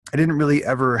I didn't really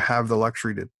ever have the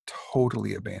luxury to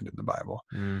totally abandon the Bible,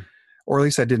 or at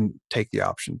least I didn't take the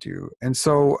option to. And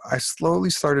so I slowly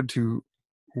started to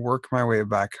work my way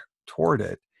back toward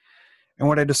it. And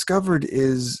what I discovered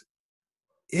is,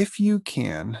 if you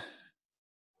can,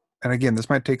 and again, this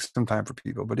might take some time for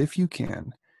people, but if you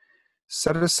can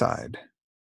set aside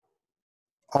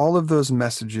all of those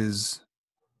messages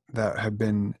that have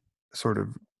been sort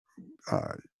of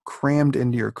crammed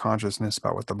into your consciousness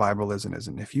about what the Bible is and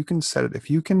isn't, if you can if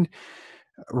you can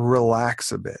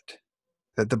relax a bit,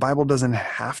 that the Bible doesn't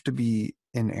have to be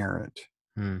inerrant,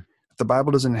 the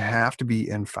Bible doesn't have to be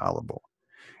infallible.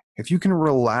 If you can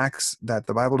relax that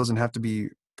the Bible doesn't have to be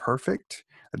perfect,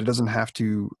 that it doesn't have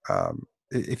to,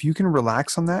 if you can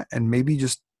relax on that and maybe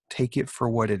just take it for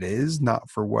what it is, not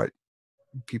for what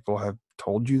people have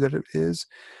told you that it is,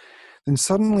 then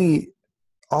suddenly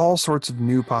all sorts of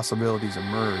new possibilities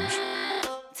emerge.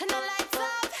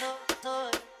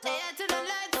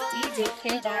 DJ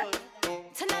K-Dot.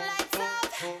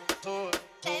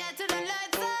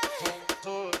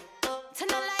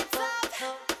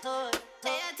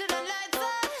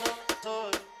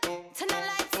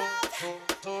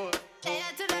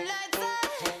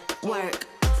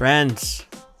 Friends,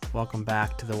 welcome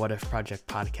back to the What If Project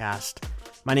podcast.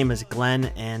 My name is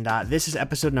Glenn, and this is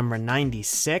episode number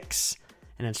 96,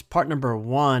 and it's part number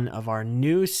 1 of our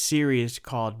new series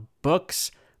called Books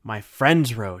My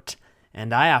Friends Wrote.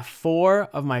 And I have 4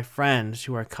 of my friends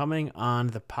who are coming on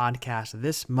the podcast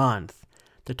this month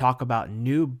to talk about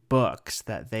new books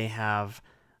that they have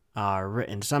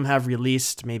written. Some have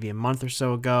released maybe a month or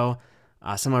so ago.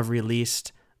 Some have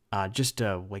released just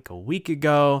a week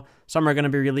ago. Some are going to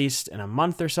be released in a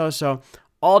month or so. So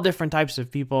all different types of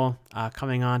people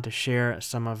coming on to share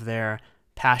some of their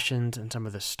passions and some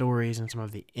of the stories and some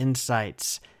of the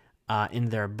insights in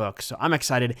their books. So I'm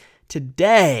excited.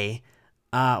 Today,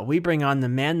 we bring on the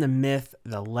man, the myth,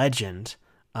 the legend.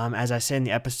 As I say in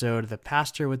the episode, the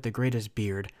pastor with the greatest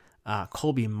beard,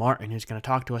 Colby Martin, who's going to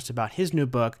talk to us about his new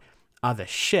book, The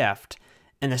Shift.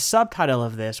 And the subtitle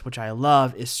of this, which I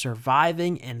love, is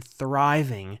Surviving and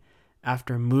Thriving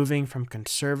After Moving from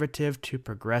Conservative to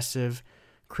Progressive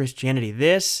Christianity.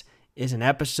 This is an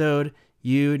episode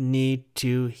you need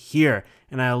to hear.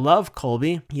 And I love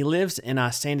Colby. He lives in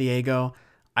San Diego.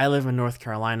 I live in North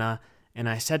Carolina. And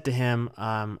I said to him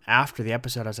after the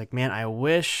episode, I was like, man, I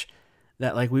wish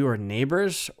that we were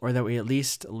neighbors, or that we at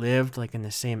least lived in the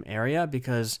same area,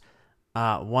 because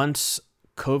once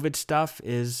COVID stuff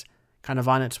is kind of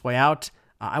on its way out,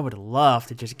 I would love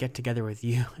to just get together with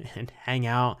you and hang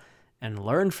out and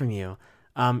learn from you.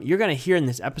 You're going to hear in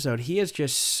this episode, he is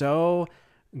just so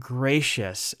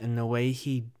gracious in the way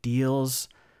he deals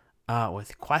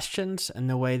with questions and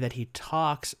the way that he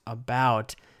talks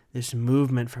about this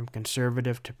movement from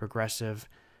conservative to progressive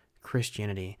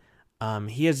Christianity.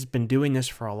 He has been doing this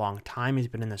for a long time. He's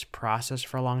been in this process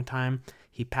for a long time.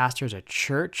 He pastors a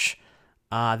church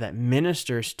that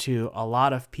ministers to a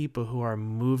lot of people who are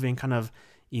moving, kind of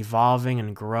evolving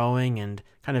and growing, and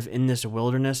kind of in this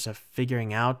wilderness of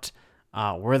figuring out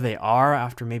where they are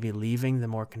after maybe leaving the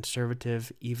more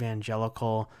conservative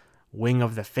evangelical wing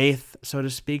of the faith, so to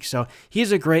speak. So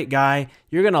he's a great guy.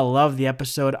 You're going to love the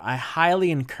episode. I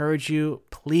highly encourage you,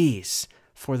 please,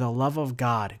 for the love of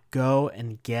God, go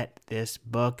and get this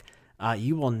book.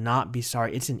 You will not be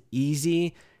sorry. It's an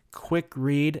easy, quick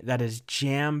read that is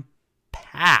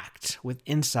jam-packed with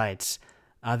insights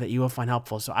that you will find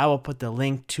helpful. So I will put the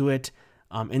link to it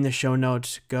in the show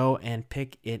notes. Go and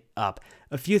pick it up.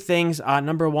 A few things.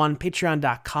 Number 1,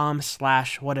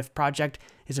 patreon.com/whatifproject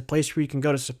is a place where you can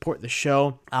go to support the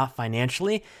show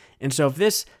financially. And so if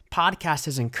this podcast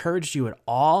has encouraged you at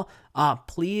all,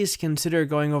 please consider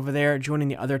going over there, joining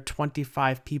the other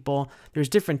 25 people. There's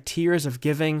different tiers of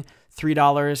giving: $3,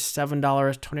 $7,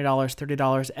 $20,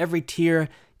 $30. Every tier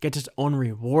gets its own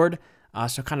reward.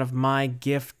 So kind of my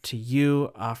gift to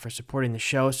you for supporting the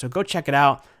show. So go check it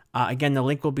out. Again, the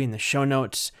link will be in the show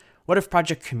notes. What If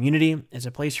Project Community is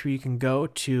a place where you can go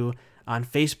to on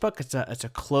Facebook. It's a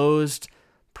closed,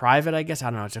 private, I guess. I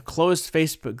don't know. It's a closed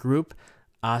Facebook group.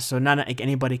 So not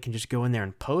anybody can just go in there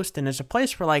and post. And it's a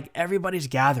place where everybody's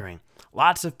gathering.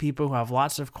 Lots of people who have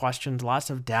lots of questions, lots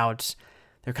of doubts.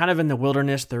 They're kind of in the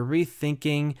wilderness. They're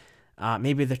rethinking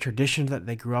maybe the traditions that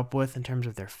they grew up with in terms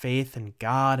of their faith and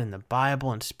God and the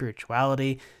Bible and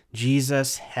spirituality,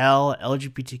 Jesus, hell,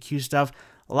 LGBTQ stuff.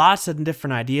 Lots of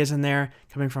different ideas in there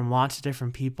coming from lots of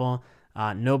different people.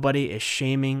 Nobody is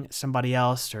shaming somebody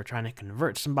else or trying to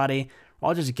convert somebody. We're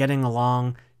all just getting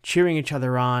along, cheering each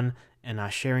other on, and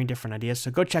sharing different ideas.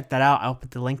 So go check that out. I'll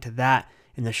put the link to that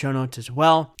in the show notes as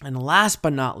well. And last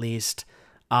but not least,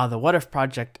 the What If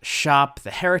Project shop,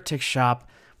 the Heretic shop.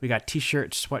 We got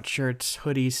t-shirts, sweatshirts,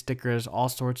 hoodies, stickers, all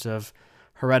sorts of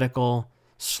heretical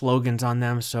slogans on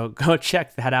them. So go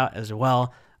check that out as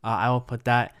well. I will put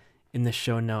that in the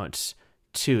show notes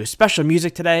too. Special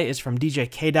music today is from DJ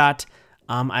K Dot.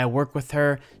 I work with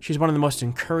her. She's one of the most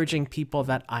encouraging people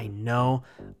that I know.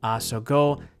 So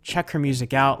go check her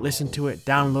music out, listen to it,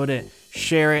 download it,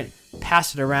 share it,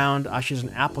 pass it around. She's on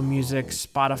Apple Music,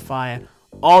 Spotify,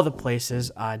 all the places.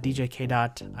 DJ K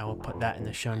Dot. I will put that in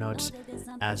the show notes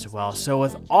as well. So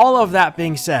with all of that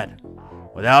being said,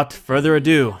 without further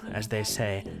ado, as they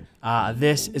say,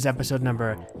 this is episode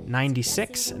number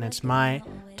 96, and it's my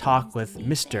talk with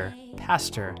Mr.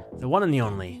 Pastor, the one and the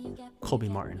only, Colby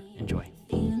Martin. Enjoy.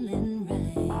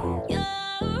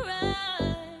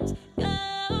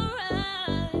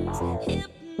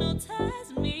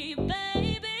 Hypnotize me,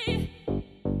 baby.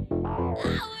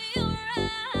 Oh, your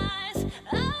eyes,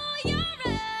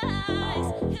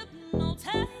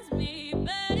 hypnotize me,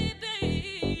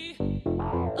 baby.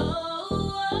 Oh,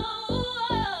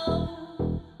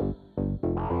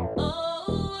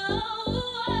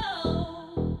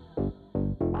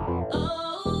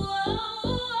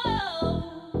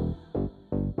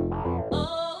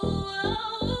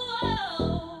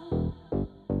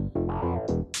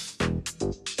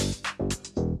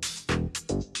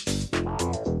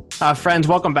 Friends,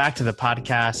 welcome back to the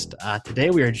podcast. Today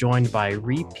we are joined by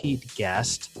repeat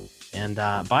guest, and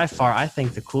by far, I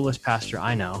think the coolest pastor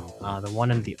I know, the one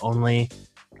and the only,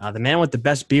 the man with the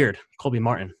best beard, Colby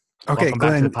Martin. Okay, welcome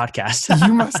Glenn, back to the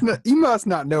podcast. you must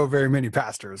not know very many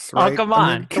pastors, right? Oh, come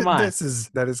on.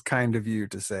 That is kind of you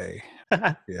to say.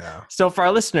 Yeah. So for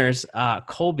our listeners,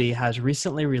 Colby has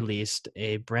recently released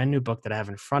a brand new book that I have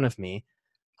in front of me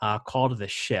called The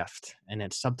Shift, and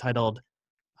it's subtitled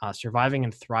Surviving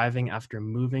and Thriving After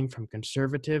Moving from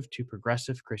Conservative to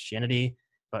Progressive Christianity.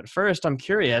 But first, I'm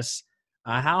curious,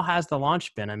 how has the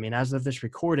launch been? I mean, as of this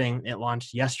recording, it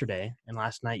launched yesterday, and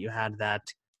last night you had that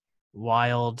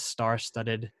wild,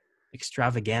 star-studded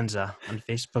extravaganza on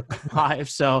Facebook Live.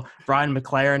 So Brian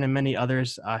McLaren and many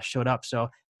others showed up. So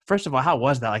first of all, how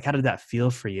was that? Like, how did that feel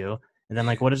for you? And then,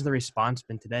 like, what has the response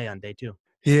been today on day 2?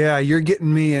 Yeah, you're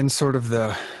getting me in sort of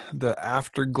the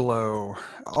afterglow.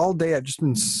 All day I've just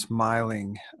been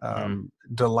smiling,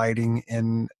 delighting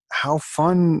in how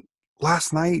fun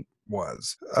last night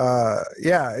was.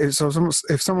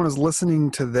 If someone is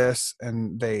listening to this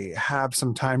and they have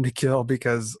some time to kill,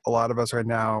 because a lot of us right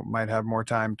now might have more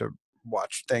time to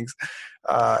watch things,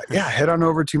 head on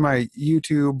over to my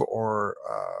YouTube or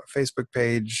Facebook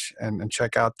page and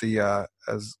check out the,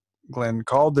 as Glenn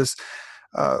called this,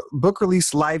 book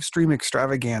release live stream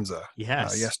extravaganza.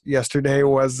 Yes. Yesterday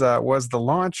was the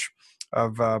launch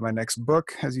of my next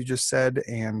book, as you just said,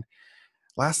 and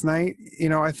last night,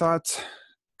 I thought,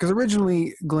 because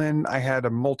originally, Glenn, I had a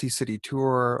multi-city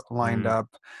tour lined up.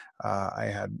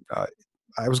 I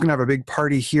was going to have a big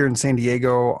party here in San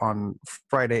Diego on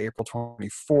Friday, April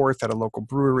 24th at a local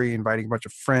brewery, inviting a bunch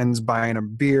of friends, buying a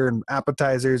beer and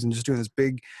appetizers, and just doing this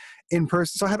big in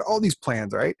person. So I had all these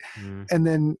plans, right? And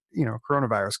then,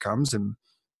 coronavirus comes, and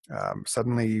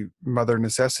suddenly Mother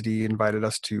Necessity invited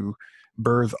us to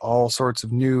birth all sorts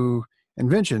of new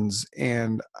inventions.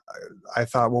 And I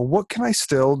thought, well, what can I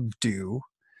still do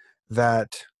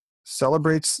that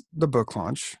celebrates the book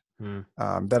launch,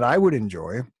 that I would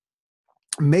enjoy,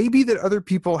 maybe that other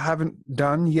people haven't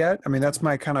done yet? I mean, that's I'm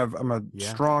a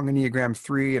strong Enneagram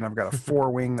 3, and I've got a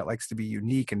 4 wing that likes to be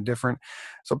unique and different.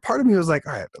 So part of me was like,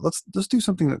 all right, let's do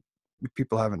something that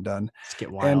people haven't done. Let's get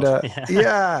wild. And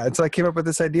and so I came up with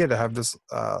this idea to have this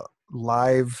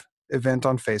live event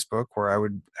on Facebook where I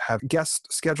would have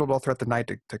guests scheduled all throughout the night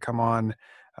to come on,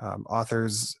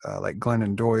 authors like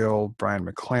Glennon Doyle, Brian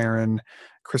McLaren,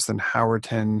 Kristen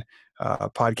Howerton,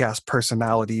 podcast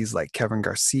personalities like Kevin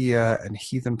Garcia and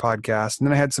Heathen Podcast. And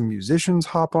then I had some musicians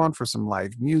hop on for some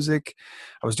live music.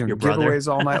 I was doing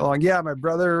giveaways all night long. Yeah, my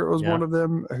brother was one of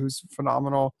them, who's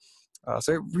phenomenal.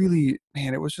 So it really,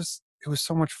 man, it was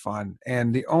so much fun.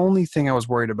 And the only thing I was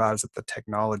worried about is that the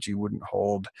technology wouldn't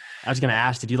hold. I was going to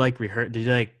ask, did you rehearse? Did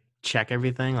you check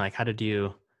everything? Like, how did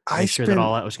you make sure that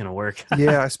all that was going to work?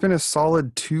 Yeah, I spent a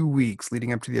solid 2 weeks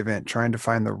leading up to the event trying to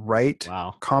find the right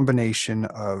combination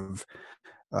of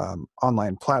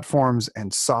online platforms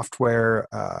and software,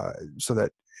 so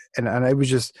that, and it was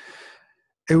just,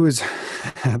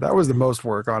 that was the most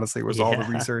work, honestly, was all the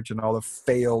research and all the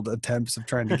failed attempts of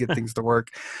trying to get things to work.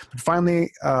 But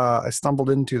finally, I stumbled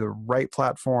into the right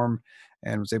platform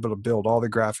and was able to build all the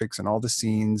graphics and all the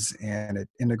scenes, and it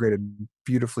integrated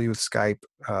beautifully with Skype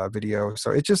video. So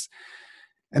it just,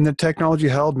 And the technology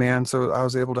held, man. So I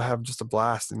was able to have just a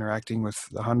blast interacting with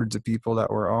the hundreds of people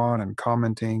that were on and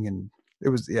commenting. And it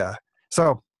was, yeah.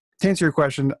 So to answer your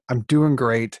question, I'm doing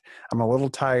great. I'm a little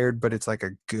tired, but it's like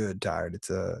a good tired.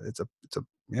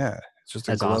 Yeah, it's just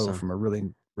a That's glow awesome. from a really,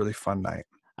 really fun night.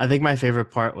 I think my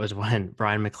favorite part was when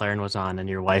Brian McLaren was on and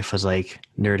your wife was like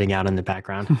nerding out in the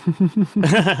background.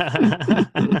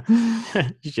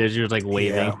 She was like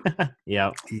waving.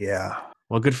 Yeah. Yeah.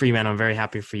 Well, good for you, man. I'm very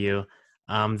happy for you.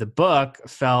 The book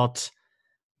felt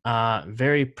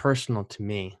very personal to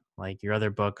me. Like your other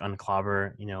book,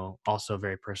 Unclobber, also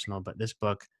very personal. But this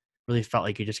book really felt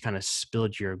like you just kind of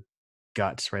spilled your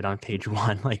guts right on page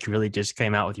one, like really just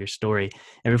came out with your story.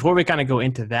 And before we kind of go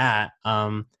into that,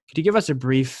 could you give us a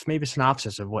brief, maybe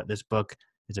synopsis of what this book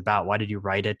is about? Why did you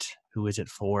write it? Who is it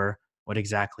for? What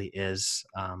exactly is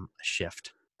a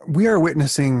shift? We are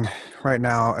witnessing right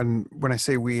now, and when I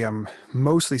say we, I'm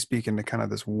mostly speaking to kind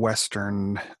of this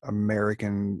Western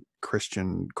American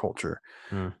Christian culture.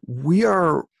 We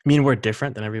are. I mean, we're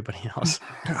different than everybody else.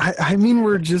 I mean,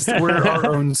 we're our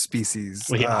own species.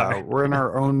 We are. We're in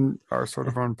our sort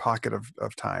of own pocket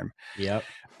of time. Yep.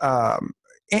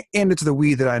 And it's the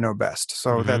we that I know best.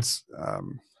 So Mhm. that's, I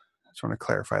just want to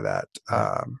clarify that.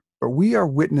 But we are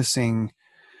witnessing,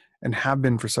 and have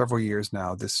been for several years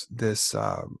now, this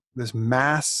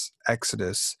mass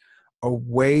exodus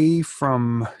away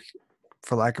from,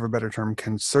 for lack of a better term,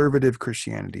 conservative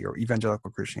Christianity or evangelical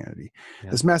Christianity.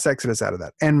 Yeah. This mass exodus out of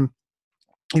that. And,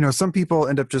 some people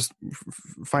end up just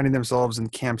finding themselves in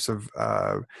camps of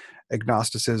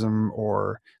agnosticism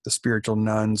or the spiritual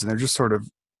nuns, and they're just sort of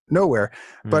nowhere.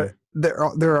 But there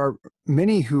are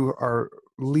many who are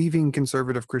leaving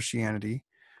conservative Christianity,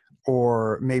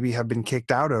 or maybe have been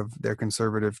kicked out of their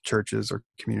conservative churches or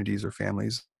communities or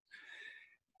families,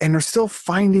 and are still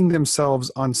finding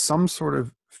themselves on some sort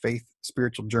of faith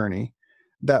spiritual journey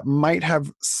that might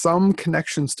have some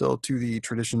connection still to the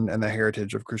tradition and the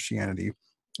heritage of Christianity,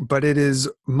 but it is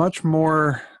much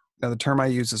more. Now, the term I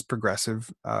use is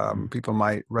progressive. People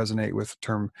might resonate with the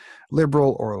term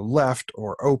liberal or left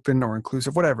or open or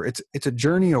inclusive, whatever. It's a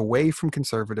journey away from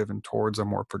conservative and towards a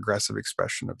more progressive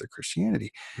expression of the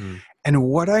Christianity. And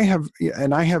what I have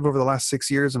over the last 6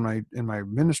 years in my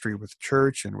ministry with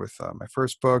church and with my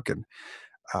first book, and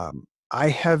I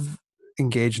have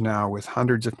engaged now with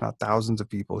hundreds, if not thousands, of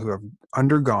people who have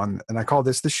undergone, and I call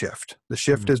this the shift. The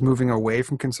shift is moving away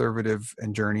from conservative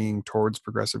and journeying towards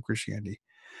progressive Christianity.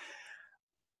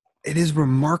 It is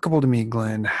remarkable to me,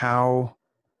 Glenn, how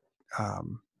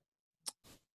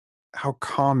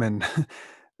common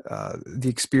the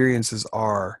experiences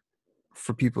are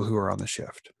for people who are on the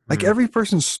shift. Like every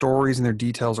person's stories and their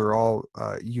details are all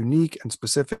unique and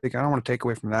specific. I don't want to take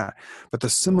away from that, but the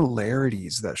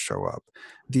similarities that show up,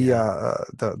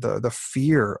 the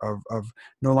fear of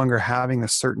no longer having the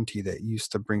certainty that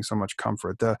used to bring so much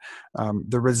comfort, the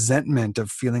resentment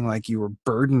of feeling like you were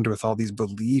burdened with all these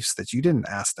beliefs that you didn't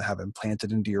ask to have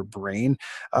implanted into your brain,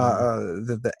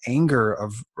 the anger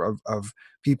of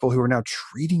people who are now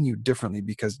treating you differently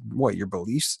because your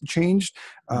beliefs changed,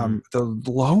 the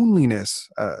loneliness.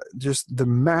 Just the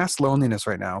mass loneliness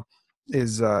right now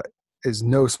is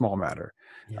no small matter.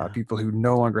 People who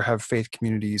no longer have faith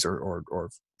communities or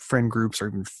friend groups or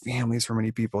even families for many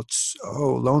people, it's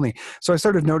so lonely. So I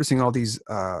started noticing all these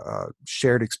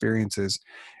shared experiences,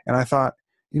 and I thought,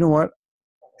 you know what?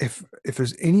 If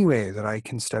there's any way that I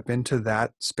can step into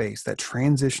that space, that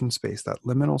transition space, that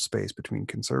liminal space between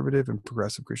conservative and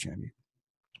progressive Christianity,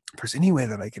 if there's any way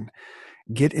that I can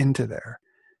get into there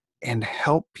and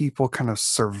help people kind of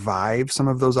survive some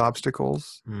of those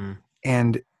obstacles,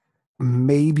 and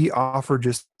maybe offer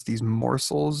just these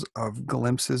morsels of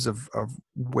glimpses of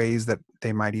ways that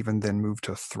they might even then move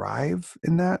to thrive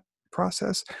in that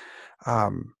process.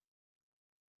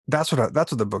 That's what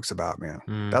the book's about,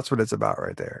 man. That's what it's about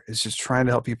right there. It's just trying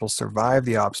to help people survive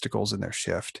the obstacles in their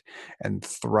shift and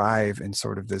thrive in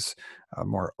sort of this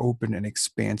more open and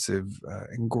expansive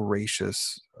and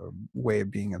gracious way of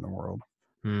being in the world.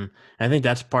 I think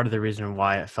that's part of the reason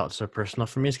why it felt so personal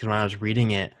for me, is because when I was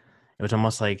reading it, it was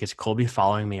almost like, is Colby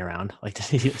following me around? Like,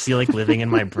 is he like living in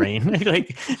my brain,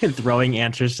 like throwing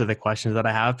answers to the questions that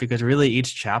I have? Because really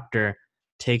each chapter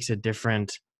takes a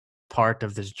different part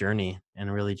of this journey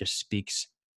and really just speaks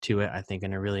to it, I think,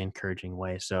 in a really encouraging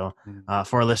way. So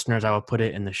for our listeners, I will put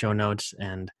it in the show notes,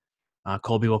 and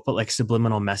Colby will put like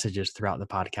subliminal messages throughout the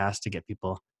podcast to get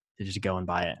people to just go and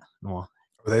buy it. Well,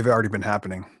 they've already been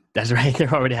happening. That's right.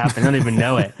 They're already happening. They don't even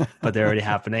know it, but they're already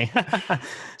happening.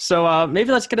 So maybe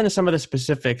let's get into some of the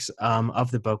specifics of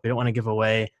the book. We don't want to give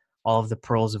away all of the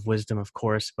pearls of wisdom, of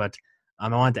course, but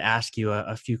I wanted to ask you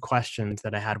a few questions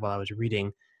that I had while I was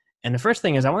reading. And the first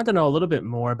thing is, I wanted to know a little bit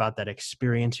more about that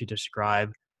experience you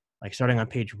described, like starting on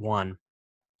page 1.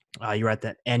 You were at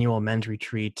the annual men's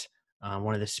retreat.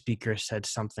 One of the speakers said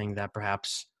something that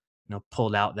perhaps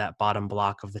pulled out that bottom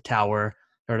block of the tower,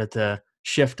 started to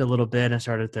shift a little bit and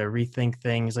started to rethink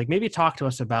things. Like, maybe talk to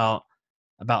us about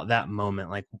that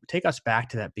moment. Like, take us back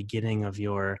to that beginning of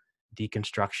your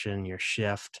deconstruction, your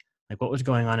shift. Like, what was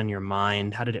going on in your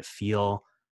mind? How did it feel?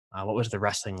 What was the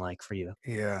wrestling like for you?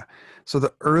 Yeah. So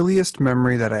the earliest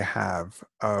memory that I have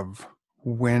of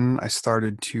when I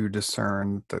started to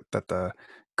discern that the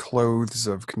clothes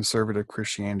of conservative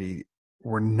Christianity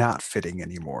were not fitting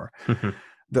anymore.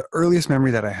 The earliest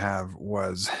memory that I have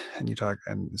was, and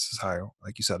this is how,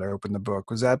 like you said, I opened the book,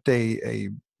 was at a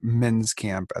men's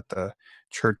camp at the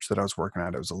church that I was working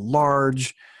at. It was a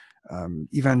large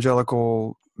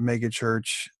evangelical mega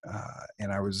church,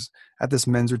 and I was at this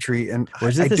men's retreat. And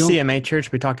Was it the CMA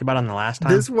church we talked about on the last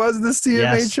time? This was the CMA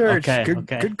Yes. church. Okay.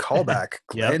 Good callback,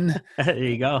 Glenn. There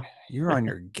you go. You're on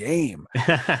your game.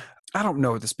 I don't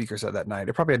know what the speaker said that night.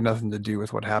 It probably had nothing to do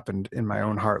with what happened in my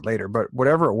own heart later, but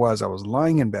whatever it was, I was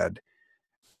lying in bed,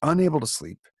 unable to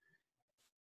sleep.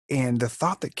 And the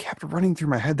thought that kept running through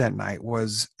my head that night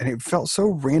was, and it felt so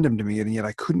random to me, and yet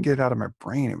I couldn't get it out of my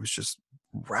brain. It was just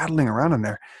rattling around in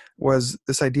there, was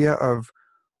this idea of,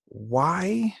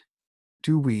 why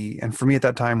do we, and for me at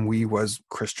that time, we was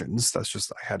Christians. That's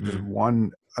just, I had just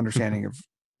one understanding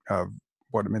of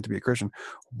what it meant to be a Christian.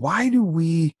 Why do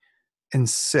we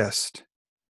insist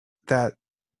that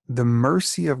the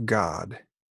mercy of God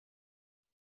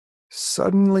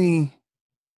suddenly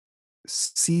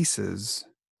ceases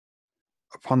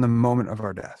upon the moment of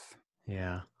our death?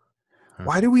 Yeah.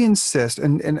 Why do we insist?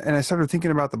 And I started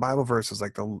thinking about the Bible verses,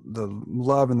 like the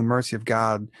love and the mercy of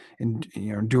God, and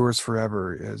endures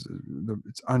forever,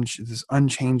 this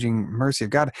unchanging mercy of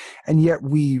God, and yet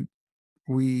we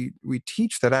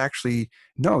teach that actually,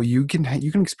 no, you can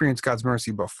experience God's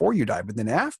mercy before you die, but then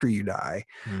after you die,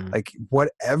 like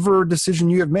whatever decision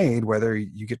you have made, whether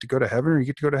you get to go to heaven or you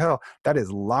get to go to hell, that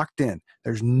is locked in.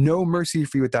 There's no mercy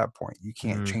for you at that point. You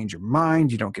can't change your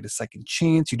mind. You don't get a second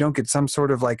chance. You don't get some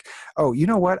sort of like, oh, you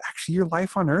know what? Actually, your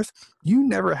life on earth, you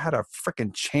never had a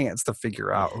freaking chance to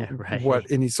figure out what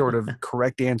any sort of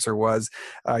correct answer was.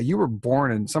 You were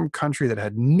born in some country that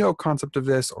had no concept of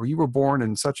this, or you were born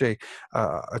in such a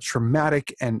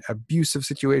traumatic and abusive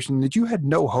situation that you had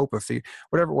no hope of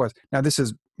whatever it was. Now, this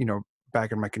is,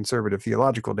 back in my conservative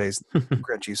theological days,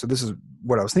 Gretchy. So this is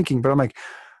what I was thinking, but I'm like,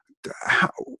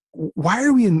 why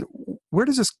are we where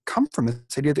does this come from?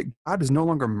 This idea that God is no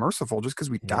longer merciful just because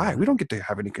we die. We don't get to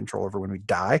have any control over when we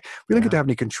die. We don't get to have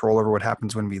any control over what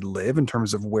happens when we live in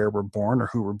terms of where we're born or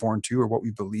who we're born to or what we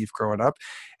believe growing up.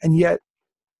 And yet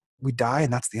we die,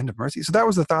 and that's the end of mercy. So that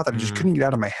was the thought that I just couldn't get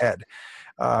out of my head.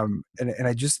 And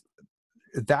I just,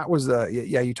 that was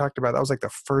you talked about, that was like the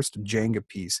first Jenga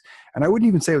piece. And I wouldn't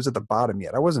even say it was at the bottom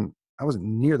yet. I wasn't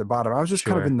near the bottom. I was just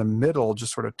kind of in the middle,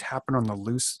 just sort of tapping on the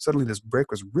loose. Suddenly this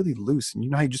brick was really loose. And you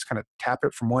know how you just kind of tap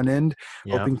it from one end,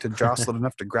 hoping to jostle it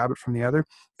enough to grab it from the other?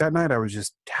 That night I was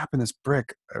just tapping this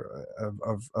brick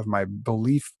of my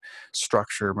belief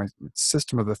structure, my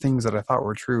system of the things that I thought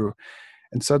were true.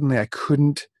 And suddenly I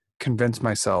couldn't convince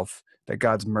myself that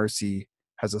God's mercy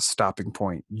has a stopping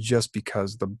point just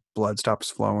because the blood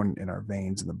stops flowing in our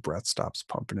veins and the breath stops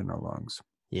pumping in our lungs.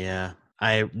 Yeah.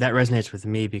 That resonates with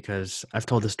me because I've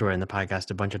told this story in the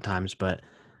podcast a bunch of times, but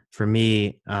for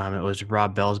me, it was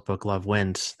Rob Bell's book, Love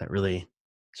Wins, that really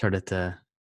started to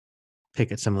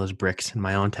pick at some of those bricks in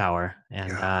my own tower.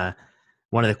 And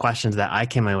one of the questions that I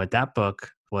came in with that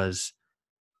book was,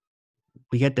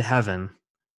 we get to heaven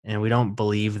and we don't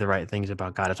believe the right things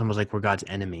about God. It's almost like we're God's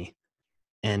enemy.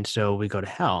 And so we go to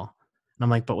hell. And I'm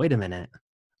like, but wait a minute.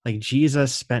 Like,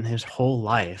 Jesus spent his whole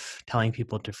life telling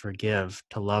people to forgive,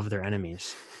 to love their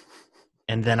enemies.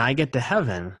 And then I get to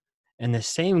heaven, and the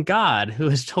same God who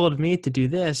has told me to do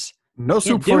this, no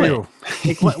soup for you.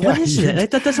 Like, what is it?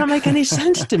 Like, that doesn't make any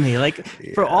sense to me. Like,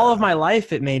 for all of my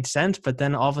life, it made sense. But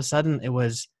then all of a sudden, it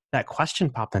was that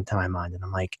question popped into my mind. And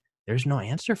I'm like, there's no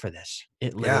answer for this.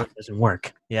 It literally doesn't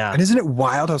work. Yeah. And isn't it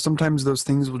wild how sometimes those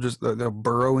things will just, they'll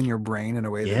burrow in your brain in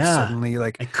a way that suddenly,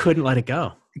 like, I couldn't let it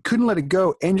go. You couldn't let it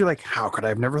go. And you're like, how could I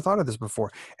have never thought of this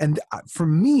before? And for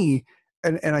me,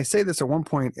 and I say this at one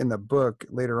point in the book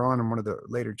later on in one of the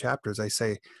later chapters, I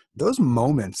say those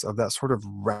moments of that sort of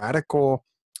radical,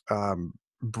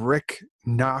 brick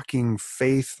knocking,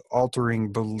 faith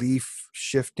altering, belief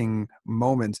shifting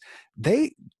moments,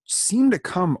 they seem to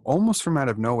come almost from out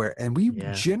of nowhere, and we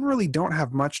Yeah. generally don't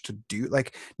have much to do.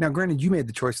 Like, now granted, you made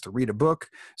the choice to read a book,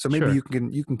 so maybe Sure.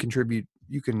 you can contribute,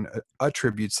 you can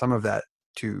attribute some of that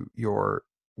to your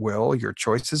will, your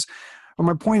choices. But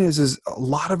my point is a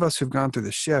lot of us who've gone through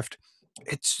the shift,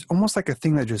 it's almost like a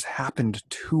thing that just happened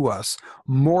to us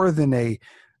more than a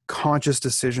conscious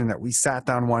decision that we sat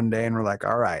down one day and we're like,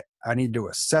 all right, I need to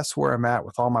assess where I'm at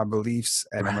with all my beliefs,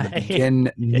 and I'm going to Right.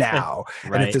 begin now.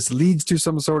 And if Right. this leads to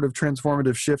some sort of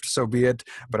transformative shift, so be it.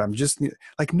 But I'm just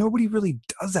like, nobody really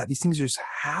does that. These things just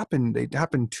happen. They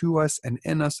happen to us and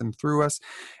in us and through us.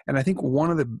 And I think one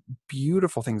of the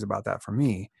beautiful things about that for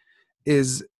me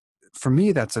is,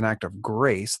 that's an act of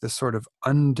grace, this sort of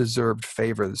undeserved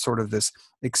favor, sort of this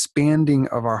expanding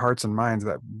of our hearts and minds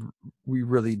that we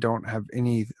really don't have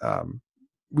any,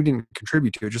 we didn't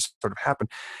contribute to. It just sort of happened.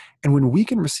 And when we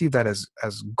can receive that as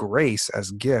grace,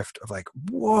 as gift of like,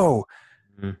 whoa,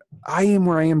 Mhm. I am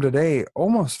where I am today,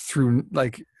 almost through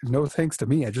like no thanks to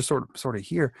me. I just sort of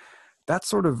here. That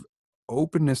sort of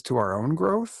openness to our own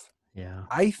growth, Yeah.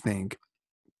 I think,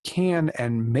 can,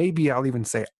 and maybe I'll even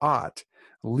say ought,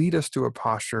 lead us to a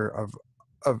posture of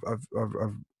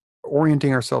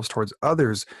orienting ourselves towards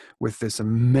others with this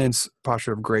immense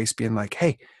posture of grace, being like,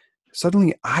 hey,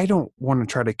 suddenly I don't want to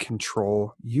try to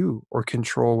control you or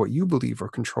control what you believe or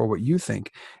control what you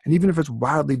think. And even if it's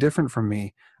wildly different from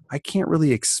me, I can't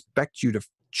really expect you to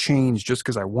change just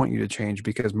because I want you to change,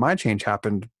 because my change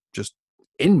happened just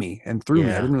in me and through me.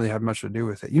 I Yeah. didn't really have much to do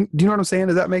with it. Do you know what I'm saying?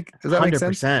 Does that make sense?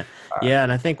 100%. Uh, Yeah,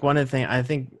 and I think one of the thing I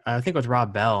think it was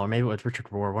Rob Bell, or maybe it was Richard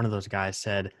Rohr, one of those guys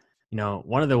said,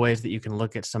 one of the ways that you can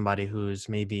look at somebody who's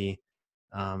maybe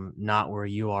not where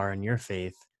you are in your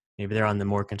faith, maybe they're on the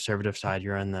more conservative side,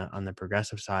 you're on the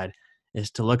progressive side, is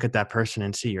to look at that person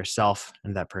and see yourself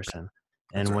in that person.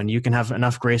 That's And right. when you can have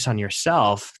enough grace on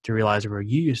yourself to realize where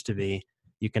you used to be,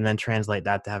 you can then translate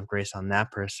that to have grace on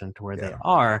that person to where they Yeah.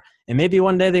 are. And maybe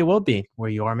one day they will be where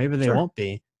you are, maybe they Sure. won't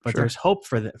be, but Sure. there's hope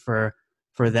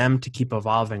for them to keep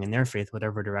evolving in their faith,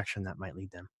 whatever direction that might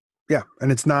lead them. Yeah.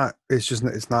 And it's not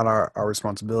our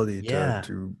responsibility Yeah.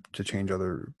 to change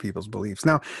other people's beliefs.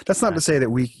 Now, that's not to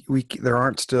Exactly. say that there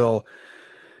aren't still,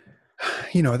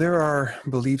 there are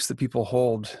beliefs that people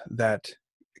hold that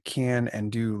can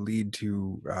and do lead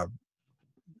to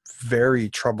very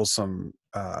troublesome,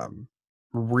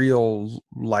 real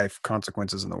life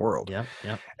consequences in the world. Yep.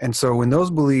 Yep. And so when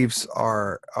those beliefs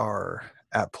are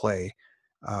at play,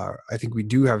 I think we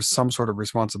do have some sort of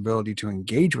responsibility to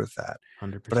engage with that.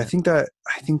 But I 100%.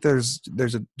 think there's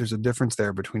a difference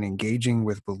there between engaging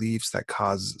with beliefs that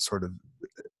cause sort of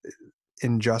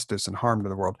injustice and harm to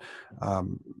the world,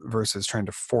 versus trying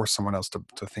to force someone else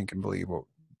to think and believe what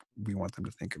we want them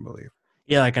to think and believe.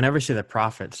 Yeah, like I never see the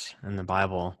prophets in the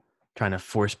Bible trying to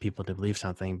force people to believe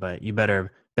something, but you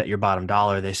better bet your bottom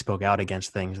dollar they spoke out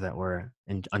against things that were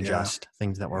unjust,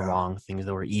 things that were Yeah. wrong, things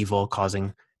that were evil,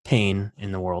 causing pain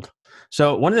in the world.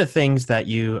 So, one of the things that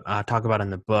you talk about in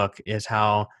the book is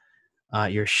how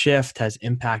your shift has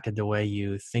impacted the way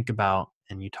you think about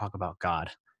and you talk about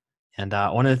God. And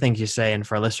one of the things you say, and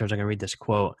for our listeners, I'm going to read this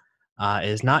quote,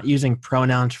 is not using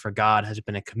pronouns for God has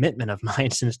been a commitment of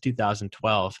mine since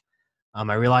 2012.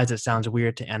 I realize it sounds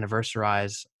weird to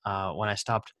anniversarize when I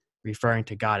stopped referring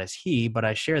to God as He, but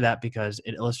I share that because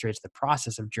it illustrates the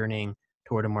process of journeying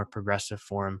toward a more progressive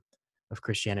form of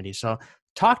Christianity. So,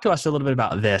 talk to us a little bit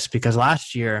about this, because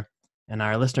last year, and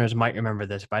our listeners might remember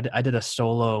this, but I did a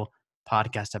solo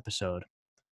podcast episode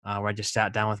where I just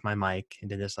sat down with my mic and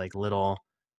did this like little,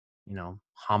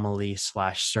 homily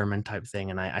 / sermon type thing.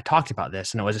 And I talked about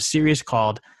this, and it was a series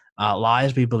called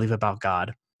Lies We Believe About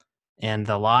God. And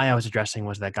the lie I was addressing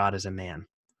was that God is a man.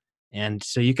 And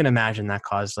so you can imagine that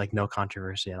caused like no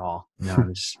controversy at all. It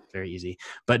was very easy.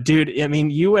 But dude, I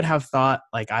mean, you would have thought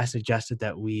like I suggested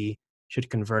that we should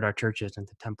convert our churches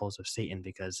into temples of Satan,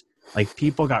 because like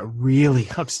people got really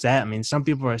upset. I mean, some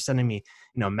people were sending me,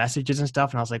 messages and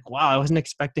stuff. And I was like, wow, I wasn't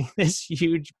expecting this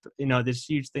huge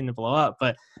thing to blow up.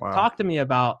 But Wow. talk to me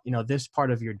about, this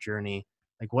part of your journey.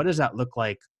 Like, what does that look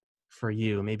like for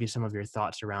you? Maybe some of your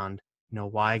thoughts around,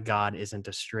 why God isn't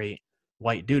a straight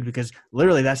white dude, because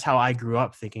literally that's how I grew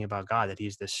up thinking about God, that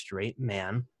he's this straight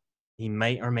man. He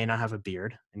may or may not have a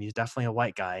beard, and he's definitely a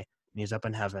white guy, and he's up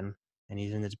in heaven, and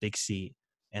he's in this big seat.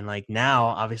 And like now,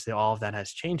 obviously all of that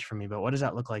has changed for me, but what does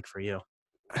that look like for you?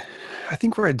 I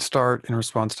think where I'd start in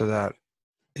response to that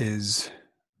is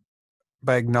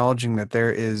by acknowledging that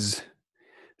there's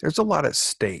a lot at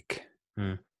stake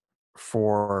Hmm.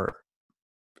 for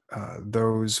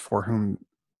those for whom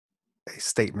a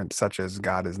statement such as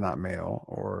God is not male,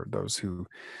 or those who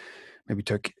maybe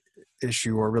took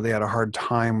issue or really had a hard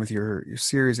time with your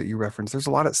series that you referenced, there's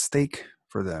a lot at stake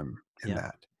for them in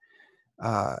that.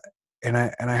 And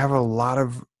I have a lot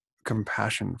of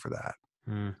compassion for that.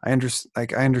 I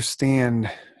understand,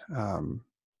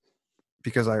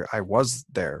 because I was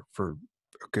there for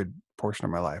a good portion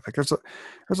of my life. Like there's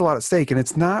a lot at stake, and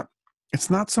it's not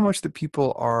so much that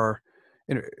people are,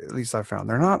 at least I found,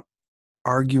 they're not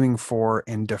arguing for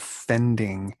and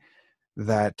defending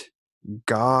that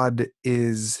God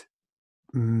is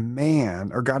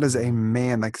man, or God is a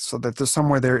man, like, so that there's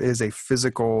somewhere there is a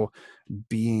physical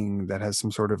being that has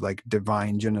some sort of like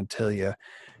divine genitalia.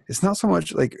 It's not so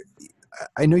much like,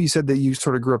 I know you said that you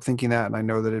sort of grew up thinking that, and I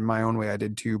know that in my own way I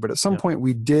did too, but at some point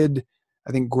we did,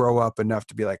 I think, grow up enough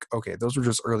to be like, okay, those were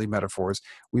just early metaphors.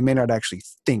 We may not actually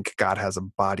think God has a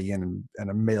body and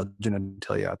a male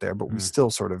genitalia out there, but we still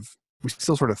sort of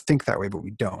think that way, but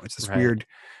we don't. It's this weird,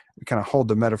 we kind of hold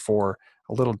the metaphor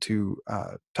a little too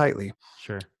tightly.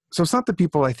 Sure. So it's not that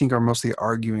people, I think, are mostly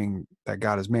arguing that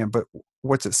God is man, but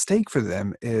what's at stake for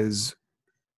them is,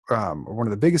 one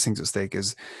of the biggest things at stake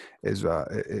is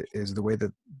the way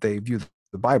that they view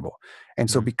the Bible.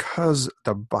 And so because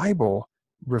the Bible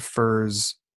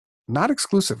refers, not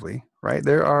exclusively, right?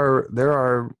 There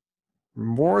are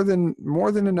more than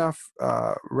enough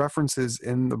references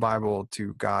in the Bible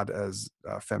to God as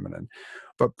feminine,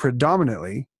 but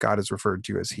predominantly God is referred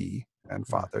to as he and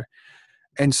father.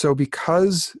 And so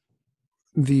because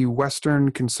the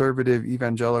Western conservative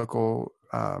evangelical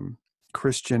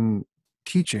Christian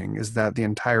teaching is that the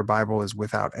entire Bible is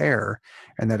without error,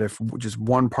 and that if just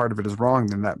one part of it is wrong,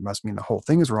 then that must mean the whole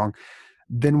thing is wrong,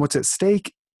 then what's at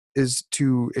stake is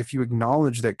if you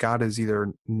acknowledge that God is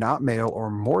either not male or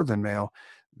more than male,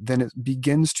 then it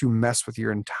begins to mess with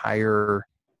your entire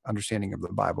understanding of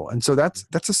the Bible. And so that's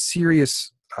a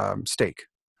serious stake.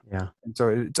 Yeah. And so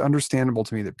it's understandable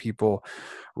to me that people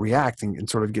react and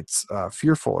sort of gets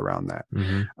fearful around that.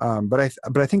 But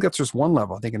I think that's just one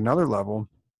level. I think another level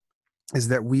is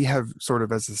that we have sort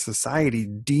of, as a society,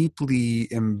 deeply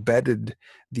embedded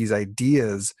these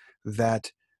ideas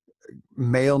that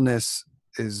maleness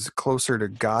is closer to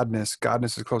godness,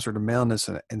 godness is closer to maleness,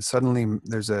 and suddenly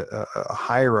there's a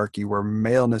hierarchy where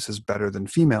maleness is better than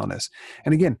femaleness.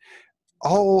 And again,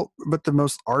 all but the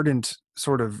most ardent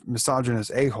sort of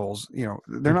misogynist a-holes,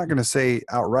 they're not going to say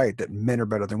outright that men are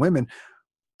better than women.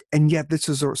 And yet this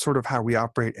is sort of how we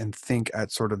operate and think at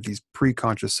sort of these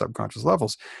pre-conscious, subconscious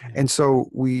levels. And so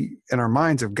we, in our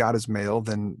minds, if God is male,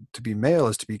 then to be male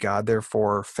is to be God.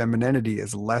 Therefore, femininity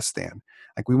is less than.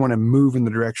 Like, we want to move in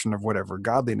the direction of whatever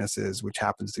godliness is, which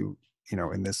happens to,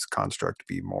 in this construct,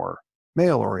 be more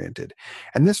male-oriented.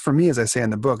 And this, for me, as I say in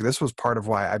the book, this was part of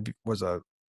why I was a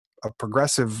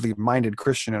progressively minded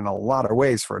Christian in a lot of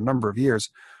ways for a number of years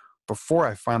before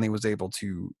I finally was able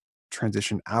to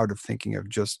transition out of thinking of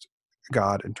just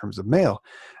God in terms of male,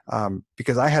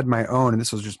 because I had my own, and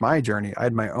this was just my journey, I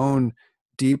had my own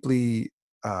deeply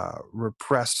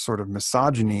repressed sort of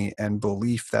misogyny and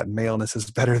belief that maleness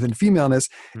is better than femaleness,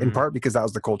 in part because that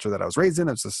was the culture that I was raised in.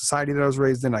 It was the society that I was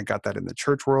raised in. I got that in the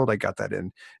church world. I got that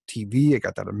in TV. I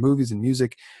got that in movies and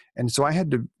music. And so I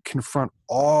had to confront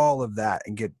all of that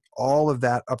and get all of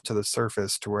that up to the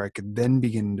surface to where I could then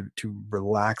begin to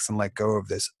relax and let go of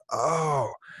this.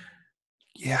 Oh,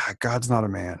 yeah, God's not a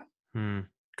man.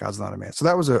 God's not a man. So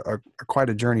that was a quite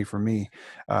a journey for me.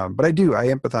 But I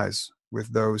empathize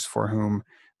with those for whom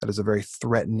that is a very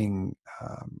threatening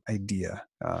idea,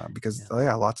 because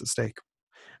lots at stake.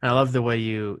 And I love the way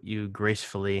you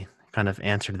gracefully kind of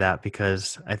answered that,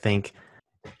 because I think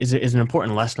is an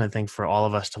important lesson, I think, for all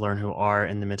of us to learn who are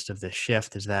in the midst of this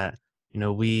shift, is that,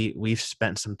 we've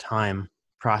spent some time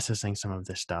processing some of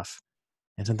this stuff.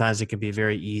 And sometimes it can be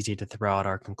very easy to throw out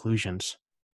our conclusions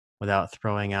without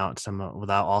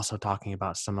without also talking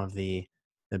about some of the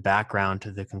background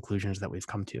to the conclusions that we've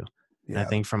come to. Yeah. And I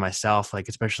think for myself, like,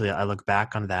 especially I look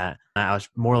back on that, I was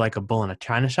more like a bull in a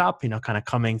china shop, kind of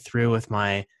coming through with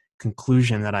my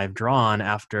conclusion that I've drawn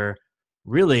after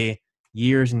really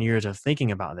years and years of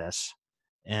thinking about this.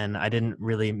 And I didn't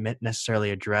really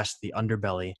necessarily address the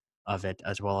underbelly of it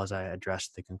as well as I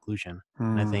addressed the conclusion.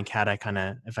 And I think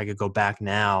if I could go back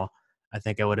now, I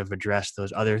think I would have addressed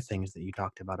those other things that you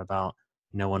talked about,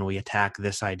 when we attack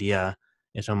this idea,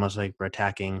 it's almost like we're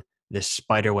attacking this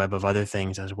spider web of other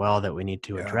things as well that we need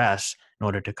to address in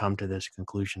order to come to this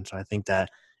conclusion. So I think that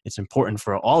it's important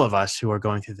for all of us who are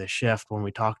going through this shift, when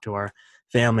we talk to our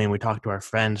family and we talk to our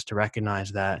friends, to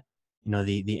recognize that,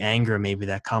 the anger maybe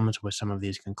that comes with some of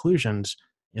these conclusions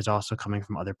is also coming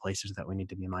from other places that we need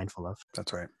to be mindful of.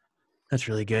 That's right. That's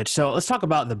really good. So let's talk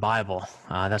about the Bible.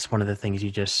 That's one of the things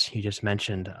you just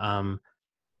mentioned.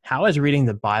 How has reading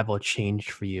the Bible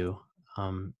changed for you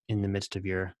in the midst of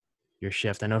your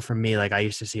shift? I know for me, like I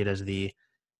used to see it as the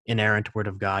inerrant word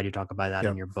of God. You talk about that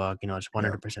in Yep. your book. It's Yep.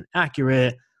 100%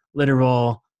 accurate,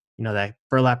 literal. That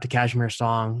burlap to cashmere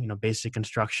song. Basic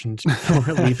instructions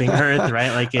before leaving Earth, right?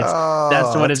 Like that's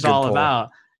Oh, what that's a it's good all pull. about.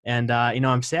 And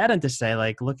I'm saddened to say,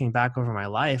 like looking back over my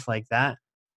life, like that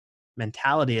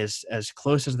mentality is as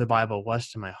close as the Bible was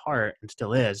to my heart and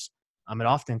still is. It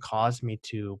often caused me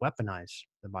to weaponize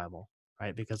the Bible,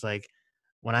 right? Because like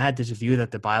when I had this view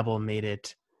that the Bible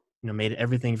made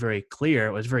everything very clear,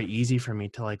 it was very easy for me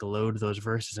to like load those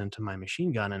verses into my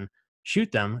machine gun and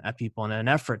shoot them at people in an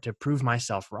effort to prove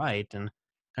myself right and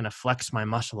kind of flex my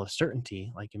muscle of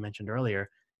certainty, like you mentioned earlier.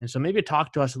 And so maybe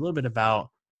talk to us a little bit about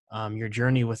your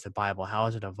journey with the Bible. How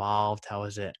has it evolved? How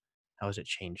has it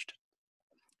changed?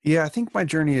 Yeah, I think my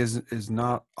journey is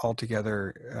not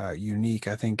altogether unique.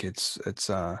 I think there's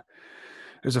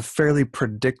a fairly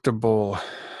predictable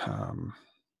um,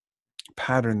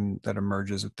 pattern that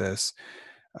emerges with this.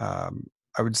 Um,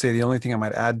 I would say the only thing I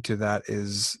might add to that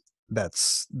is that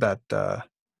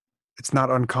it's not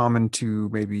uncommon to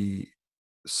maybe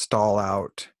stall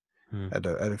out Hmm. at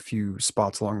a few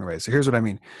spots along the way. So here's what I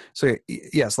mean. So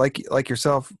yes, like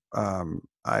yourself,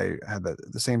 I had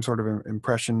the same sort of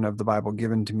impression of the Bible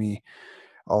given to me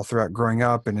all throughout growing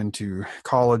up and into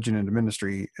college and into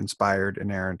ministry, inspired,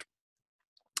 inerrant.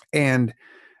 And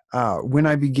when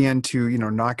I began to,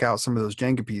 knock out some of those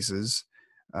Jenga pieces,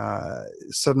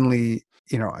 suddenly,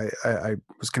 I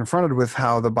was confronted with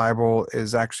how the Bible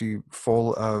is actually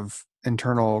full of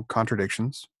internal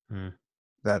contradictions Hmm.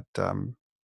 that,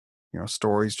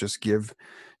 stories just give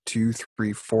 2,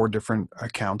 3, 4 different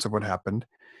accounts of what happened.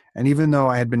 And even though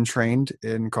I had been trained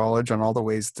in college on all the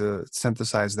ways to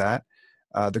synthesize that,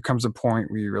 there comes a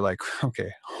point where you're like,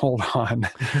 okay, hold on,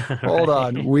 hold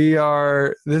on.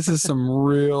 Right. This is some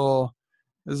real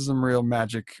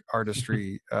magic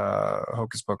artistry,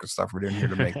 hocus pocus stuff we're doing here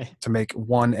Right. to make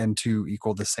 1 and 2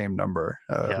 equal the same number.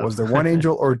 Yep. Was there 1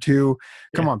 angel or 2?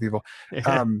 Come Yeah. on, people.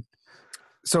 Yeah. Um,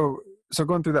 so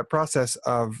going through that process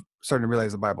of starting to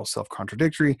realize the Bible's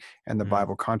self-contradictory and the Mm,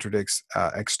 Bible contradicts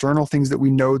external things that we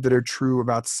know that are true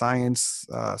about science.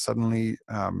 Suddenly,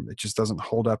 it just doesn't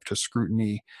hold up to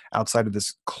scrutiny outside of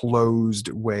this closed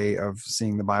way of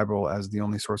seeing the Bible as the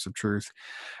only source of truth.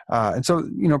 And so,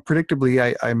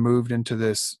 predictably, I moved into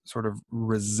this sort of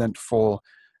resentful,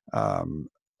 um,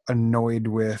 annoyed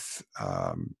with,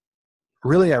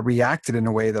 really I reacted in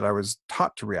a way that I was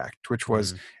taught to react, which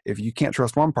was mm, if you can't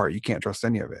trust one part, you can't trust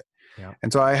any of it. yeah.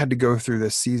 And so I had to go through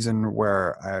this season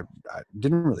where I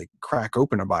didn't really crack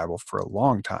open a Bible for a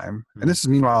long time. And Mm, this is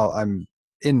meanwhile I'm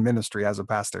in ministry as a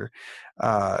pastor.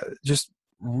 Just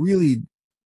really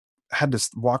had to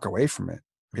walk away from it.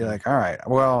 Be mm. like, all right,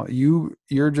 well,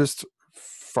 you're just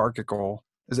farcical.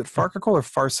 Is it farcical or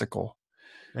farcical?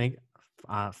 I think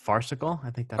farcical.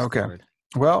 I think that's the Okay. word.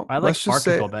 Well, I like let's just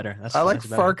say farcical better. I like That's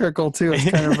better. farcical too. It's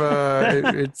kind of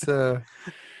it's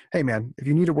hey man, if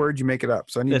you need a word, you make it up.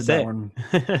 So I needed That's that it.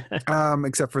 one.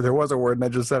 Except for there was a word and I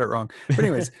just said it wrong. But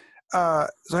anyways, so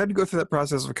I had to go through that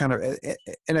process of kind of,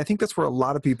 and I think that's where a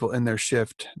lot of people in their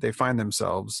shift, they find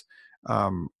themselves,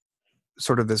 um,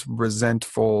 sort of this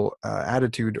resentful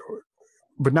attitude,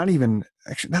 but not even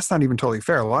actually, that's not even totally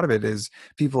fair. A lot of it is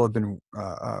people have been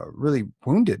really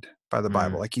wounded by the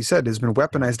Bible. Mm, Like you said, has been yeah.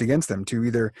 weaponized against them to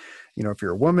either, if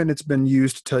you're a woman, it's been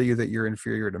used to tell you that you're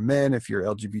inferior to men. If you're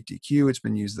LGBTQ, it's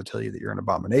been used to tell you that you're an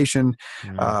abomination.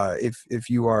 Mm, If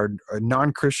you are a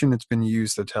non-Christian, it's been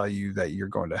used to tell you that you're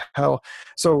going to hell.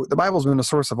 So the Bible's been a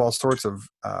source of all sorts of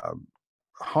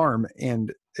harm,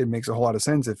 and it makes a whole lot of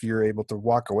sense if you're able to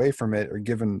walk away from it or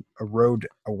given a road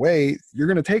away, you're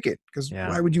going to take it, because yeah.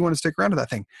 why would you want to stick around to that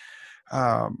thing?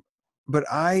 um, but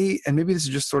and maybe this is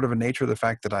just sort of a nature of the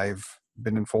fact that I've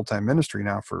been in full-time ministry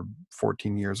now for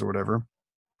 14 years or whatever.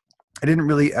 I didn't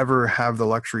really ever have the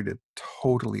luxury to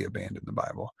totally abandon the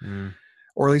Bible, Mm,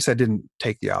 or at least I didn't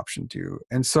take the option to.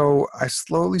 And so I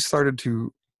slowly started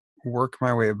to work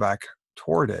my way back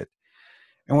toward it.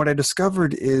 And what I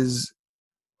discovered is,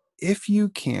 if you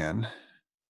can,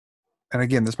 and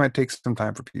again, this might take some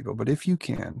time for people, but if you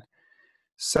can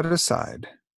set aside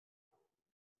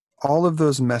all of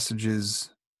those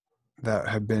messages that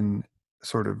have been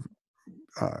sort of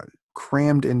uh,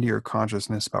 crammed into your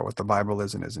consciousness about what the Bible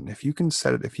is and isn't, if you can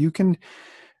if you can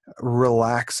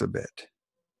relax a bit,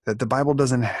 that the Bible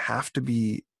doesn't have to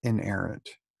be inerrant,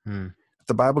 mm,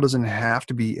 the Bible doesn't have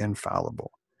to be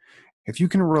infallible. If you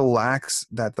can relax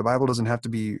that the Bible doesn't have to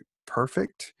be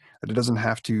perfect, that it doesn't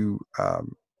have to,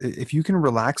 if you can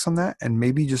relax on that and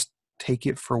maybe just take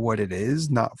it for what it is,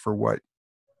 not for what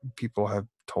people have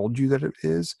told you that it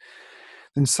is,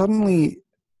 then suddenly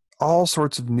all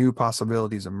sorts of new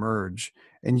possibilities emerge,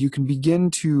 and you can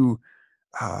begin to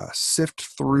sift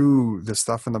through the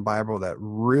stuff in the Bible that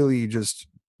really just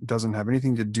doesn't have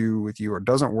anything to do with you, or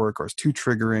doesn't work, or is too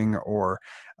triggering, or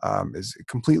is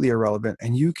completely irrelevant.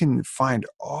 And you can find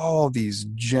all these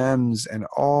gems and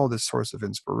all this source of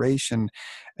inspiration.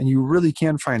 And you really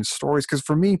can find stories. Because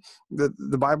for me,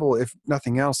 the Bible, if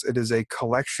nothing else, it is a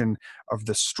collection of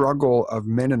the struggle of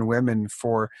men and women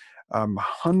for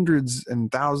hundreds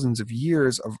and thousands of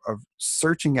years of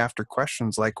searching after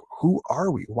questions like, who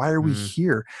are we? Why are we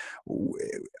here?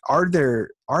 Are there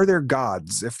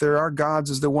gods? If there are gods,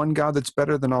 is there one God that's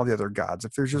better than all the other gods?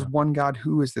 If there's just one God,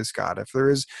 who is this God? If there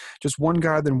is just one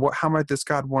God, then how might this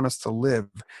God want us to live?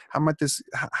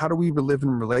 How do we live in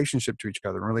relationship to each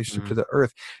other, in relationship to the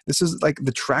earth? This is like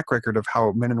the track record of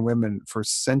how men and women for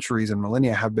centuries and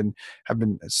millennia have been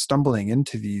stumbling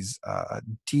into these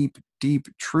deep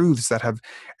truths that have,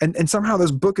 and somehow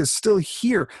this book is still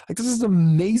here. Like, this is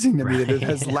amazing to me that it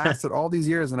has lasted all these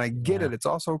years. And I get it. It's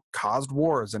also caused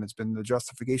wars, and it's been the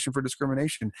justification for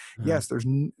discrimination. Yes,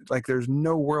 there's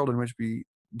no world in which we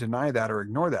deny that or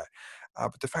ignore that.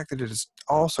 But the fact that it has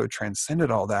also transcended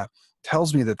all that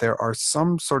tells me that there are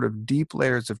some sort of deep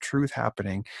layers of truth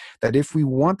happening that, if we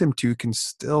want them to, can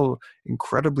still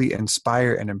incredibly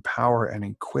inspire and empower and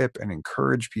equip and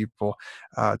encourage people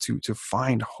to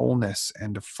find wholeness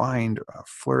and to find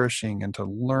flourishing and to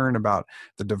learn about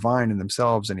the divine in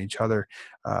themselves and each other.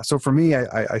 So for me,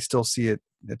 I still see it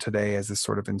today as this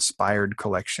sort of inspired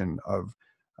collection of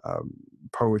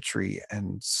poetry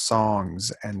and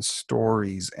songs and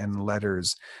stories and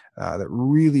letters that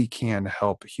really can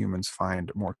help humans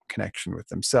find more connection with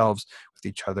themselves, with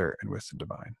each other, and with the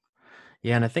divine.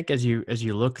 Yeah, and I think as you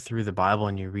look through the Bible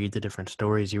and you read the different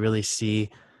stories, you really see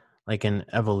like an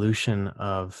evolution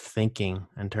of thinking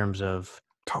in terms of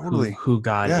Totally who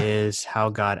God is, how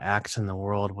God acts in the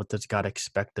world, what does God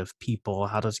expect of people,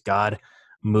 how does God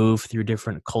move through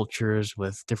different cultures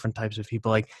with different types of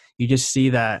people. Like, you just see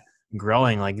that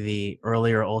growing, like the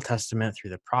earlier Old Testament through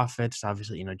the prophets.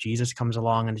 Obviously, Jesus comes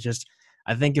along, and it's just,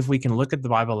 I think if we can look at the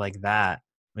Bible like that,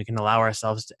 we can allow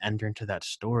ourselves to enter into that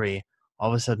story. All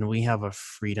of a sudden, we have a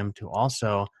freedom to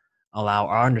also allow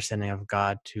our understanding of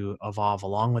God to evolve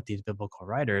along with these biblical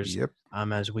writers. Yep.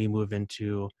 As we move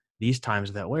into these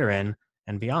times that we're in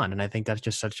and beyond. And I think that's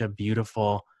just such a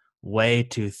beautiful way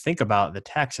to think about the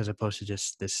text, as opposed to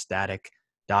just this static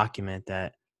document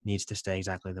that needs to stay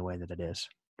exactly the way that it is.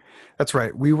 That's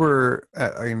right. We were,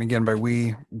 and again, by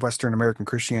we, Western American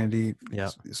Christianity,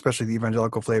 especially the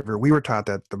evangelical flavor, we were taught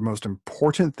that the most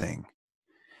important thing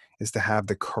is to have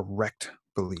the correct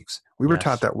beliefs. We were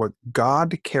taught that what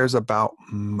God cares about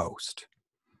most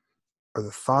are the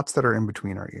thoughts that are in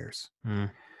between our ears.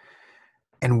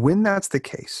 And when that's the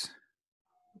case,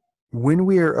 when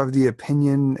we are of the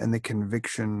opinion and the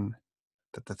conviction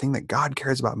that the thing that God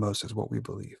cares about most is what we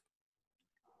believe,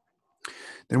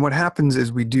 then what happens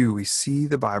is we see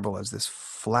the Bible as this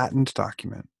flattened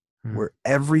document where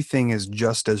everything is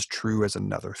just as true as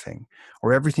another thing,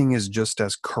 or everything is just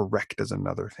as correct as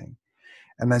another thing.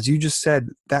 And as you just said,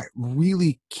 that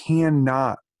really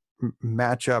cannot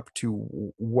match up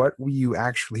to what you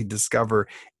actually discover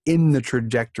in the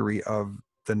trajectory of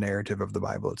the narrative of the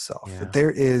Bible itself. That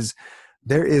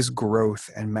there is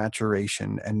growth and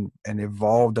maturation and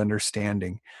evolved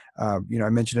understanding. I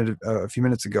mentioned it a few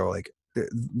minutes ago, like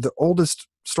the oldest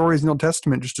stories in the Old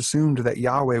Testament just assumed that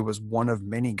Yahweh was one of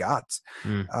many gods.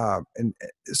 And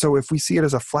so if we see it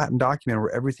as a flattened document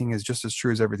where everything is just as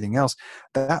true as everything else,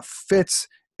 that fits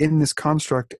in this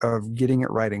construct of getting it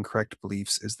right and correct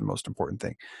beliefs is the most important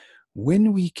thing.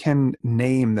 When we can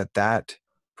name that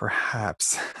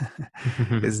perhaps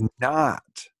is not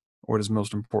what is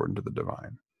most important to the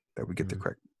divine, that we get the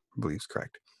correct beliefs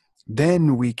correct,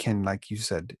 then we can, like you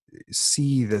said,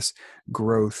 see this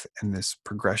growth and this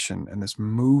progression and this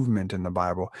movement in the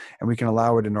Bible, and we can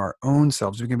allow it in our own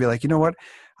selves. We can be like, you know what?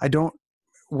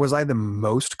 Was I the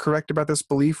most correct about this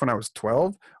belief when I was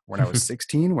 12, when I was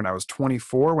 16, when I was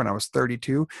 24, when I was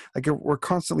 32? Like, if we're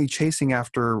constantly chasing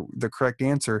after the correct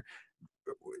answer,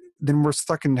 then we're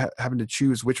stuck in having to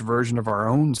choose which version of our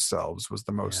own selves was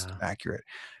the most accurate.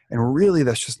 And really,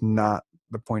 that's just not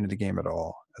the point of the game at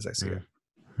all, as I see it.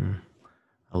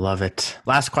 I love it.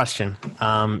 Last question.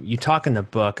 You talk in the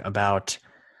book about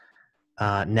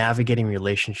navigating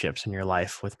relationships in your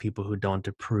life with people who don't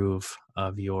approve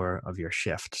of your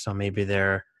shift. So maybe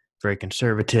they're very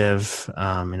conservative.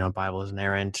 Bible is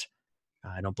inerrant.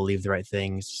 I don't believe the right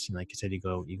things. Like you said, you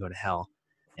go to hell.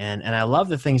 And I love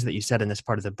the things that you said in this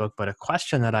part of the book. But a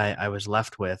question that I was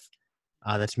left with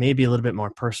that's maybe a little bit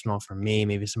more personal for me,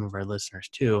 maybe some of our listeners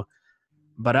too.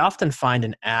 But I often find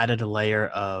an added layer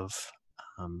of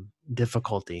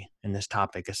difficulty in this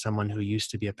topic as someone who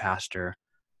used to be a pastor,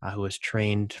 who was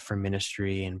trained for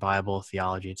ministry and Bible,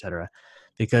 theology, etc.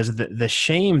 Because the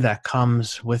shame that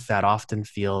comes with that often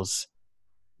feels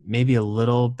maybe a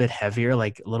little bit heavier,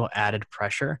 like a little added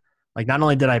pressure. Like not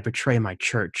only did I betray my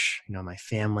church, my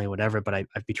family, whatever, but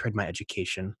I've betrayed my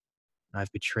education.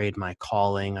 I've betrayed my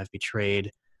calling. I've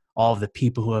betrayed all of the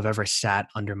people who have ever sat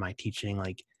under my teaching.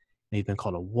 Like they've been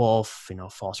called a wolf,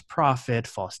 false prophet,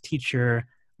 false teacher,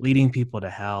 leading people to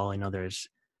hell. There's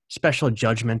special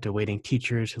judgment awaiting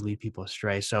teachers who lead people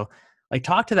astray. So like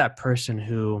talk to that person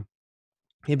who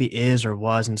maybe is or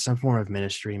was in some form of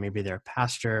ministry. Maybe they're a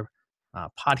pastor,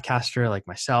 podcaster like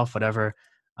myself, whatever.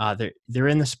 They're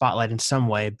in the spotlight in some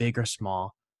way, big or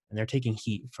small, and they're taking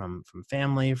heat from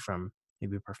family, from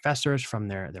maybe professors, from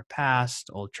their past,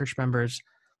 old church members.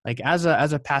 Like as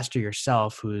a pastor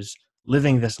yourself, who's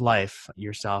living this life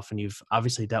yourself, and you've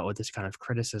obviously dealt with this kind of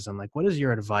criticism. Like, what is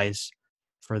your advice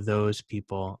for those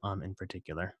people in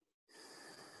particular?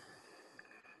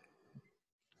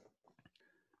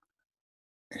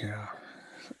 Yeah.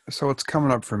 So what's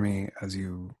coming up for me as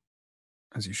you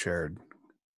shared,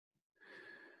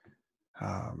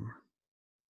 and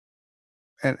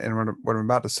what I'm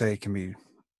about to say can be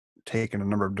taken a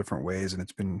number of different ways, and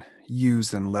it's been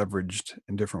used and leveraged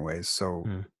in different ways. So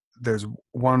there's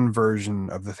one version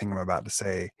of the thing I'm about to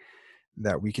say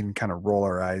that we can kind of roll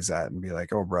our eyes at and be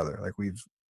like, oh brother, like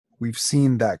we've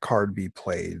seen that card be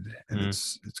played, and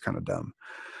it's kind of dumb.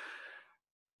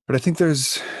 But I think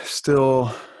there's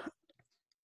still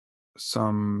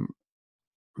some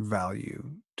value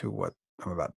to what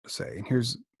I'm about to say. And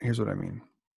here's what I mean.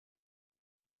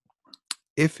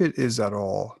 If it is at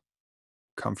all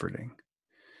comforting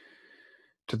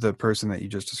to the person that you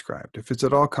just described, if it's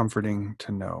at all comforting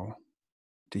to know,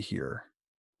 to hear,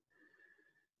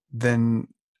 then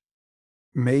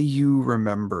may you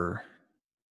remember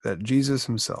that Jesus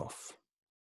himself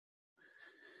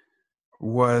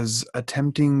was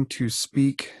attempting to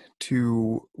speak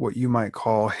to what you might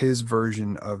call his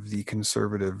version of the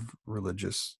conservative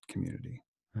religious community.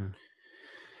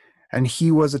 And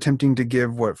he was attempting to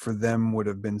give what for them would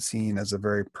have been seen as a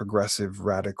very progressive,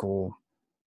 radical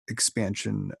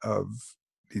expansion of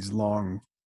these long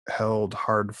held,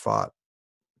 hard fought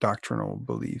doctrinal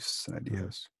beliefs and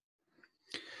ideas.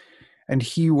 And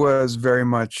he was very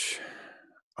much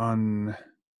unwelcomed,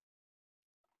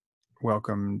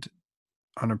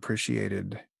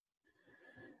 unappreciated,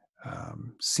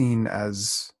 seen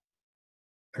as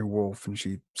a wolf in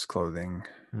sheep's clothing,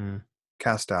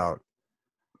 cast out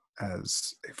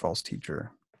as a false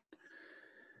teacher.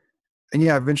 And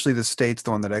yeah, eventually the state's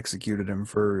the one that executed him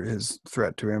for his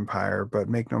threat to empire, but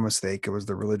make no mistake, it was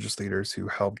the religious leaders who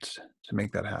helped to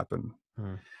make that happen.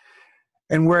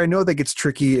 And where I know that gets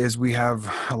tricky is we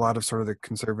have a lot of sort of the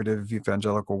conservative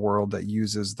evangelical world that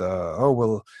uses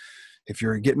if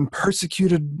you're getting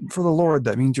persecuted for the Lord,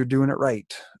 that means you're doing it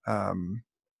right. And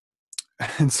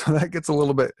so that gets a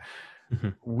little bit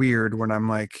weird when I'm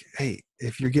like, hey,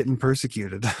 if you're getting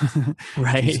persecuted,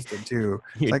 right, Jesus did too.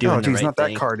 You're like, doing oh, geez, right not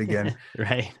thing. That card again.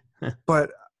 Right. But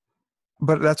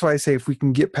that's why I say if we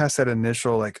can get past that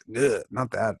initial, like, not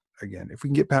that again, if we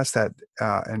can get past that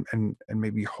and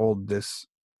maybe hold this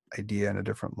idea in a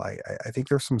different light, I think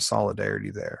there's some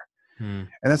solidarity there. And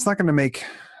that's not going to make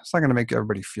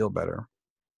everybody feel better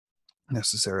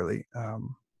necessarily.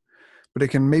 But it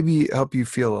can maybe help you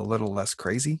feel a little less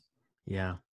crazy.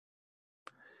 Yeah.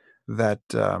 That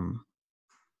it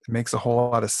makes a whole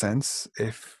lot of sense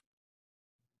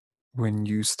when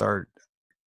you start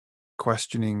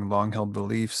questioning long-held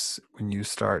beliefs, when you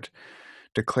start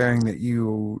declaring that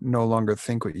you no longer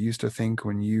think what you used to think,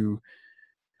 when you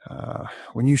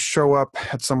show up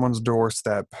at someone's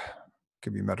doorstep,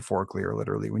 could be metaphorically or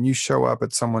literally, when you show up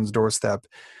at someone's doorstep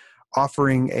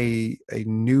offering a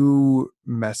new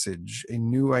message, a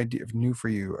new idea, new for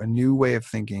you, a new way of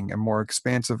thinking, a more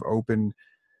expansive, open,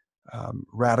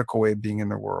 radical way of being in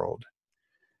the world,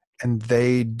 and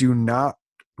they do not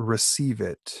receive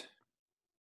it,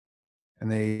 and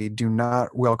they do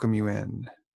not welcome you in,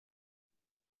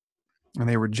 and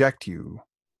they reject you.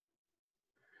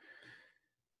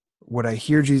 What I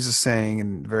hear Jesus saying,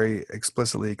 and very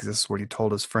explicitly, because this is what he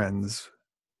told his friends,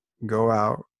 go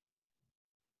out,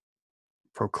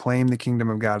 proclaim the kingdom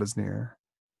of God is near.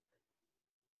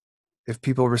 If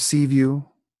people receive you,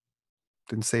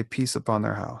 then say peace upon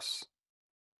their house.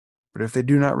 But if they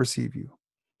do not receive you,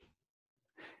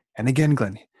 and again,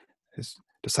 Glenn, his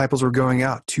disciples were going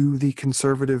out to the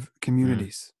conservative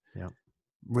communities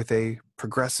with a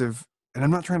progressive and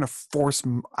I'm not trying to force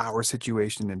our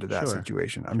situation into that Sure.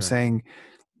 situation. I'm Sure. saying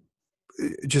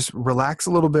just relax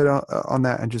a little bit on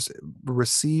that and just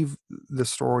receive the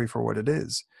story for what it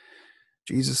is.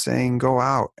 Jesus saying, go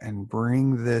out and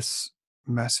bring this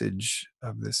message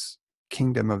of this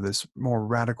kingdom, of this more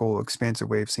radical, expansive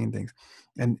way of seeing things.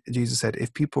 And Jesus said,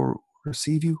 if people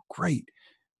receive you, great,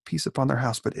 peace upon their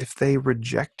house. But if they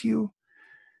reject you,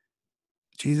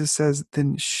 Jesus says,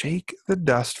 then shake the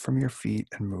dust from your feet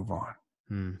and move on.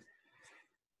 Hmm.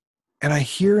 And I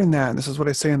hear in that, and this is what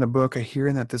I say in the book, I hear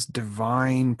in that this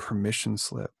divine permission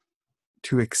slip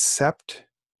to accept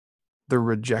the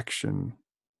rejection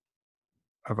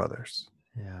of others.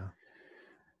 Yeah.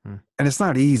 And it's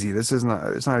not easy. It's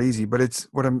not easy, but it's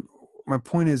my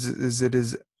point is it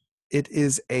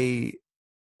is a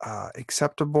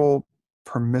acceptable,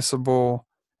 permissible,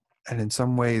 and in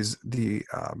some ways the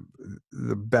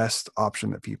best option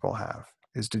that people have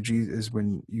is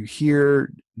when you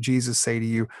hear Jesus say to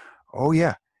you, oh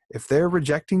yeah, if they're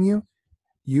rejecting you,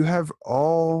 you have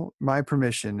all my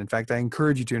permission. In fact, I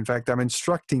encourage you to. In fact, I'm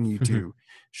instructing you to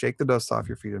shake the dust off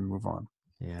your feet and move on.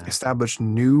 Yeah. Establish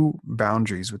new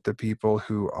boundaries with the people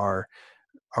who are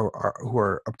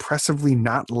oppressively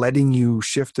not letting you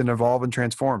shift and evolve and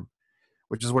transform,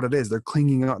 which is what it is. They're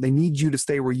clinging on. They need you to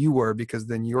stay where you were because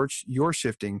then your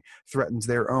shifting threatens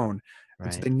their own.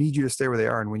 And so Right. they need you to stay where they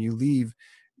are. And when you leave,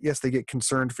 yes, they get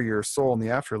concerned for your soul in the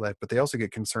afterlife, but they also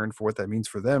get concerned for what that means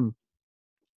for them.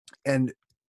 And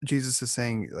Jesus is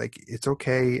saying, like, it's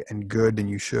okay and good, and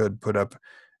you should put up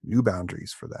new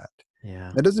boundaries for that.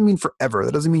 Yeah. That doesn't mean forever.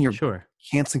 That doesn't mean you're Sure.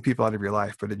 canceling people out of your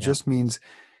life, but it Yeah. just means,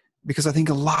 because I think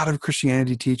a lot of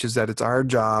Christianity teaches that it's our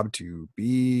job to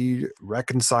be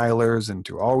reconcilers and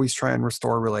to always try and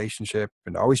restore relationship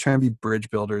and always try and be bridge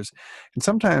builders. And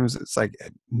sometimes it's like,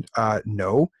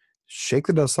 no, shake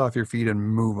the dust off your feet and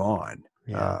move on.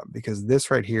 Yeah. Because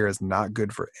this right here is not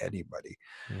good for anybody.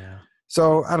 Yeah.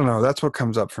 So I don't know. That's what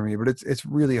comes up for me, but it's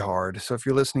really hard. So if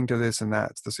you're listening to this and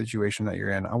that's the situation that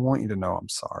you're in, I want you to know I'm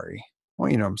sorry. I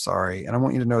want you to know I'm sorry. And I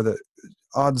want you to know that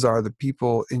odds are the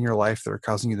people in your life that are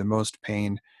causing you the most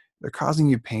pain, they're causing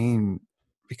you pain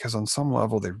because on some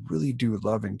level they really do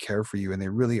love and care for you and they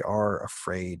really are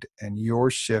afraid. And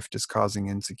your shift is causing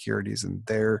insecurities in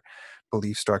their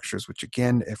belief structures, which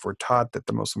again, if we're taught that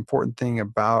the most important thing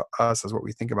about us is what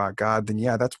we think about God, then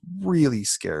yeah, that's really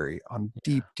scary on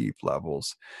deep, deep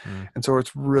levels. Mm. And so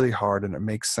it's really hard, and it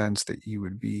makes sense that you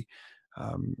would be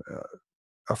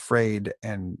afraid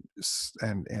and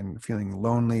feeling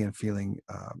lonely and feeling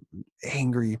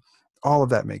angry. All of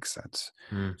that makes sense.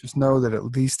 Mm. Just know that at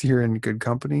least you're in good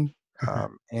company.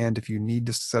 And if you need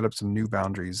to set up some new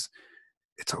boundaries,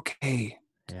 it's okay.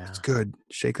 Yeah. It's good.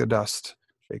 Shake the dust.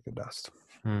 Shake the dust.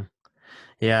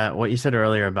 Yeah. What you said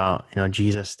earlier about,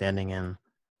 Jesus standing in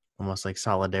almost like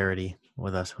solidarity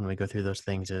with us when we go through those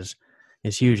things is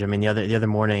huge. I mean, the other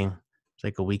morning,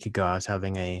 like a week ago, I was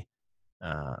having a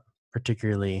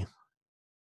particularly,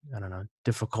 I don't know,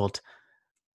 difficult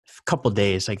couple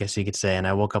days, I guess you could say. And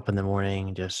I woke up in the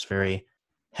morning just very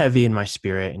heavy in my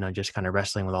spirit, just kind of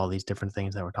wrestling with all these different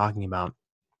things that we're talking about.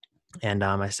 And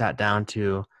I sat down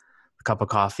to a cup of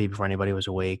coffee before anybody was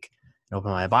awake and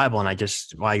opened my Bible. And I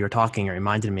just, while you were talking, it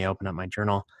reminded me, I opened up my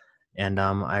journal and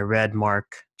I read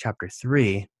Mark chapter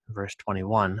 3, verse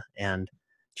 21. And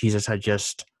Jesus had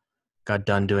just got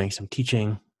done doing some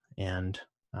teaching and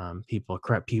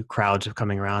crowds are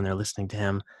coming around, they're listening to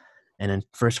him. And in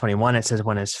verse 21, it says,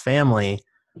 when his family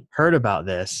heard about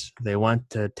this, they went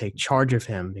to take charge of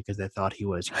him because they thought he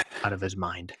was out of his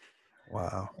mind.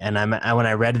 Wow. And when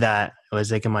I read that, it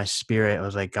was like in my spirit, it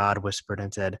was like God whispered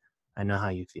and said, I know how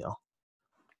you feel.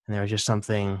 And there was just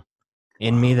something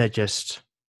in me that just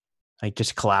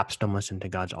collapsed almost into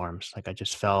God's arms. Like I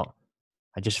just felt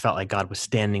like God was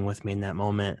standing with me in that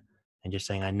moment and just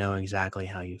saying, I know exactly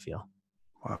how you feel.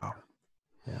 Wow.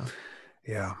 Yeah.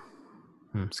 Yeah.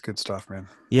 It's good stuff, man.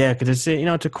 Yeah, because it's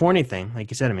it's a corny thing, like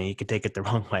you said. I mean, you could take it the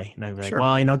wrong way. I'd be like, Sure.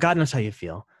 well, God knows how you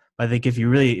feel. But I think if you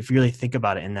really think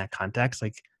about it in that context,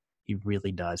 like He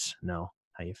really does know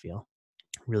how you feel.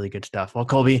 Really good stuff. Well,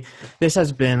 Colby, this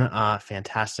has been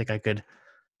fantastic. I could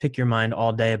pick your mind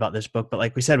all day about this book, but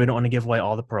like we said, we don't want to give away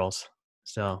all the pearls.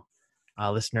 So,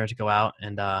 listeners, go out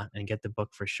and get the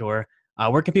book for sure.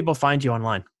 Where can people find you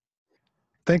online?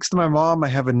 Thanks to my mom, I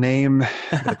have a name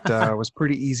that was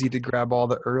pretty easy to grab all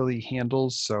the early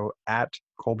handles. So at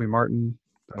Colby Martin,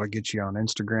 that'll get you on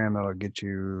Instagram. That'll get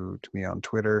you to me on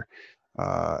Twitter.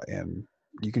 And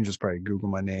you can just probably Google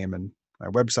my name and my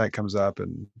website comes up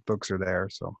and books are there.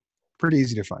 So pretty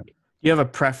easy to find. You have a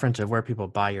preference of where people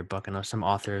buy your book? I know some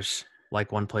authors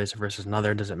like one place versus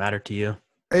another. Does it matter to you?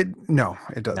 No,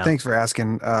 it does. No. Thanks for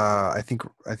asking. I think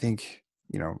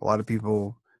a lot of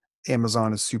people,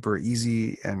 Amazon is super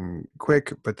easy and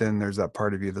quick, but then there's that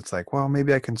part of you that's like, well,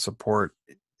 maybe I can support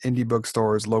indie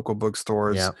bookstores, local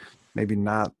bookstores, Yeah. maybe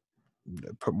not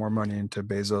put more money into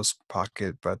Bezos'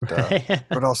 pocket, but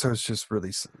also it's just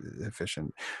really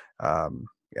efficient.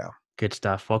 Yeah. Good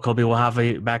stuff. Well, Colby, we'll have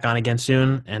you back on again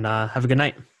soon, and have a good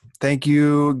night. Thank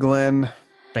you, Glenn.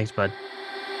 Thanks, bud.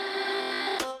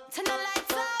 Turn the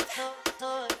lights off.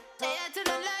 Yeah, turn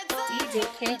the lights off. DJ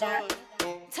K-Dot.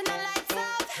 Turn the lights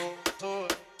off.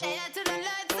 Yeah, turn the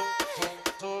lights off.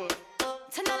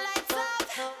 Turn the lights off.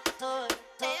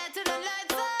 Yeah, turn the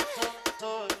lights off.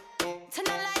 Turn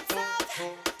the lights off.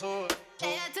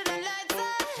 Yeah, turn the lights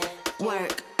off.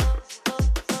 Work.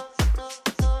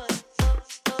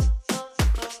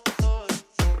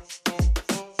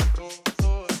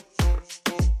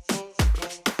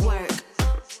 Work.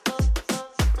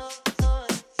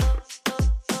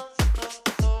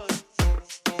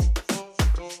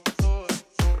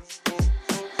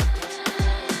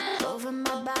 Moving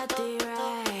my body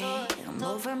right,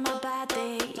 moving my body,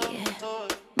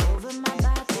 moving my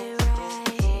body right,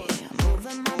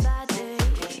 moving my body,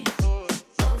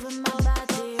 moving my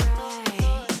body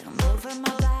right, moving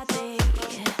my body,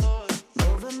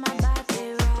 moving my body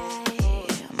right,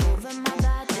 moving my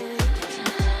body.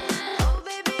 Oh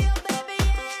baby, yeah,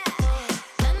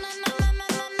 na na na na na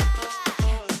na na.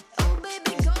 Oh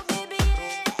baby, go baby,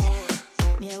 yeah,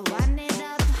 me wind it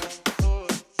up.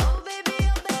 Oh baby,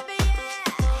 yeah,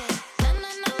 na na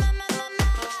na na na na na.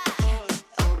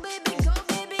 Oh baby, go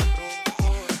baby,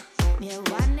 yeah, me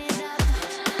wind it up.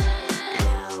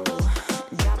 Low,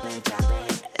 drop it low.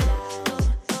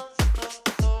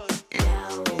 Low,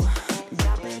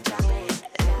 drop it low.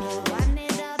 Me wind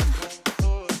it up.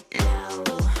 Low,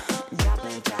 drop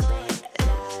it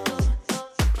low. Low,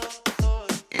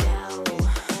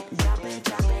 drop it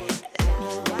low. Me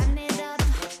wind it up.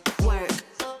 Work.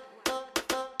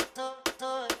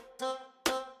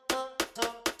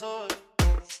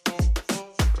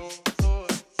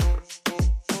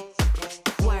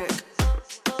 Work.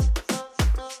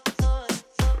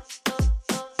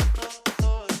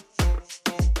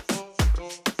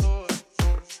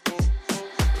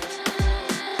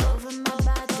 Moving my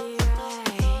body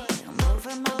right,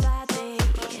 moving my body,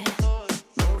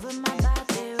 moving my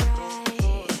body right,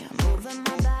 moving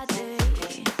my body,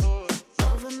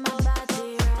 moving my body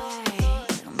right,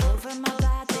 moving my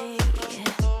body,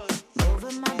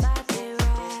 moving my body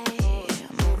right,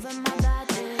 moving my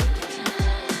body.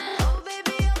 Oh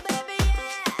baby, yeah,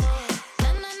 na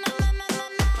na na na na na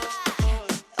na.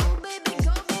 Oh baby,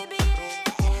 go baby,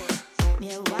 yeah, me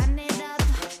wind it up.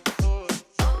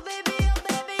 Oh baby, yeah,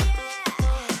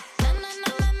 na na na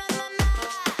na na na na.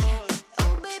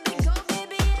 Oh baby, go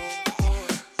baby, yeah,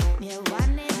 me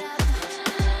wind it up.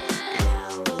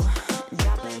 Low,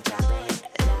 drop it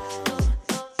low.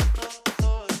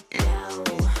 Low,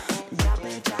 drop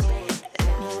it low.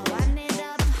 Me wind it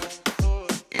up. Low,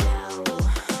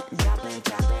 drop it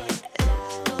low.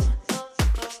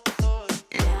 Low,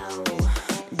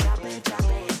 drop it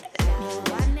low. Me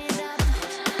wind it up.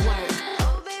 Work.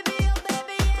 Oh baby, yeah.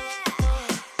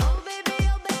 Oh baby,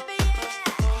 yeah.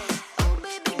 Oh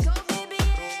baby, go baby,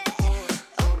 yeah.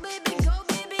 Oh baby, go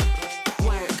baby, yeah.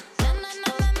 Work. Na na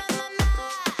na na na na na.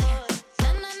 Na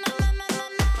na na na na na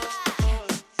na.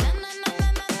 Na na na na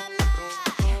na na na.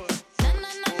 Na na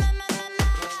na na na na na.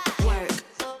 Work.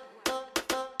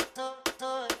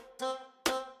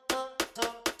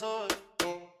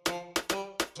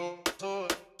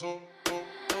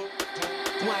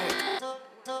 Work.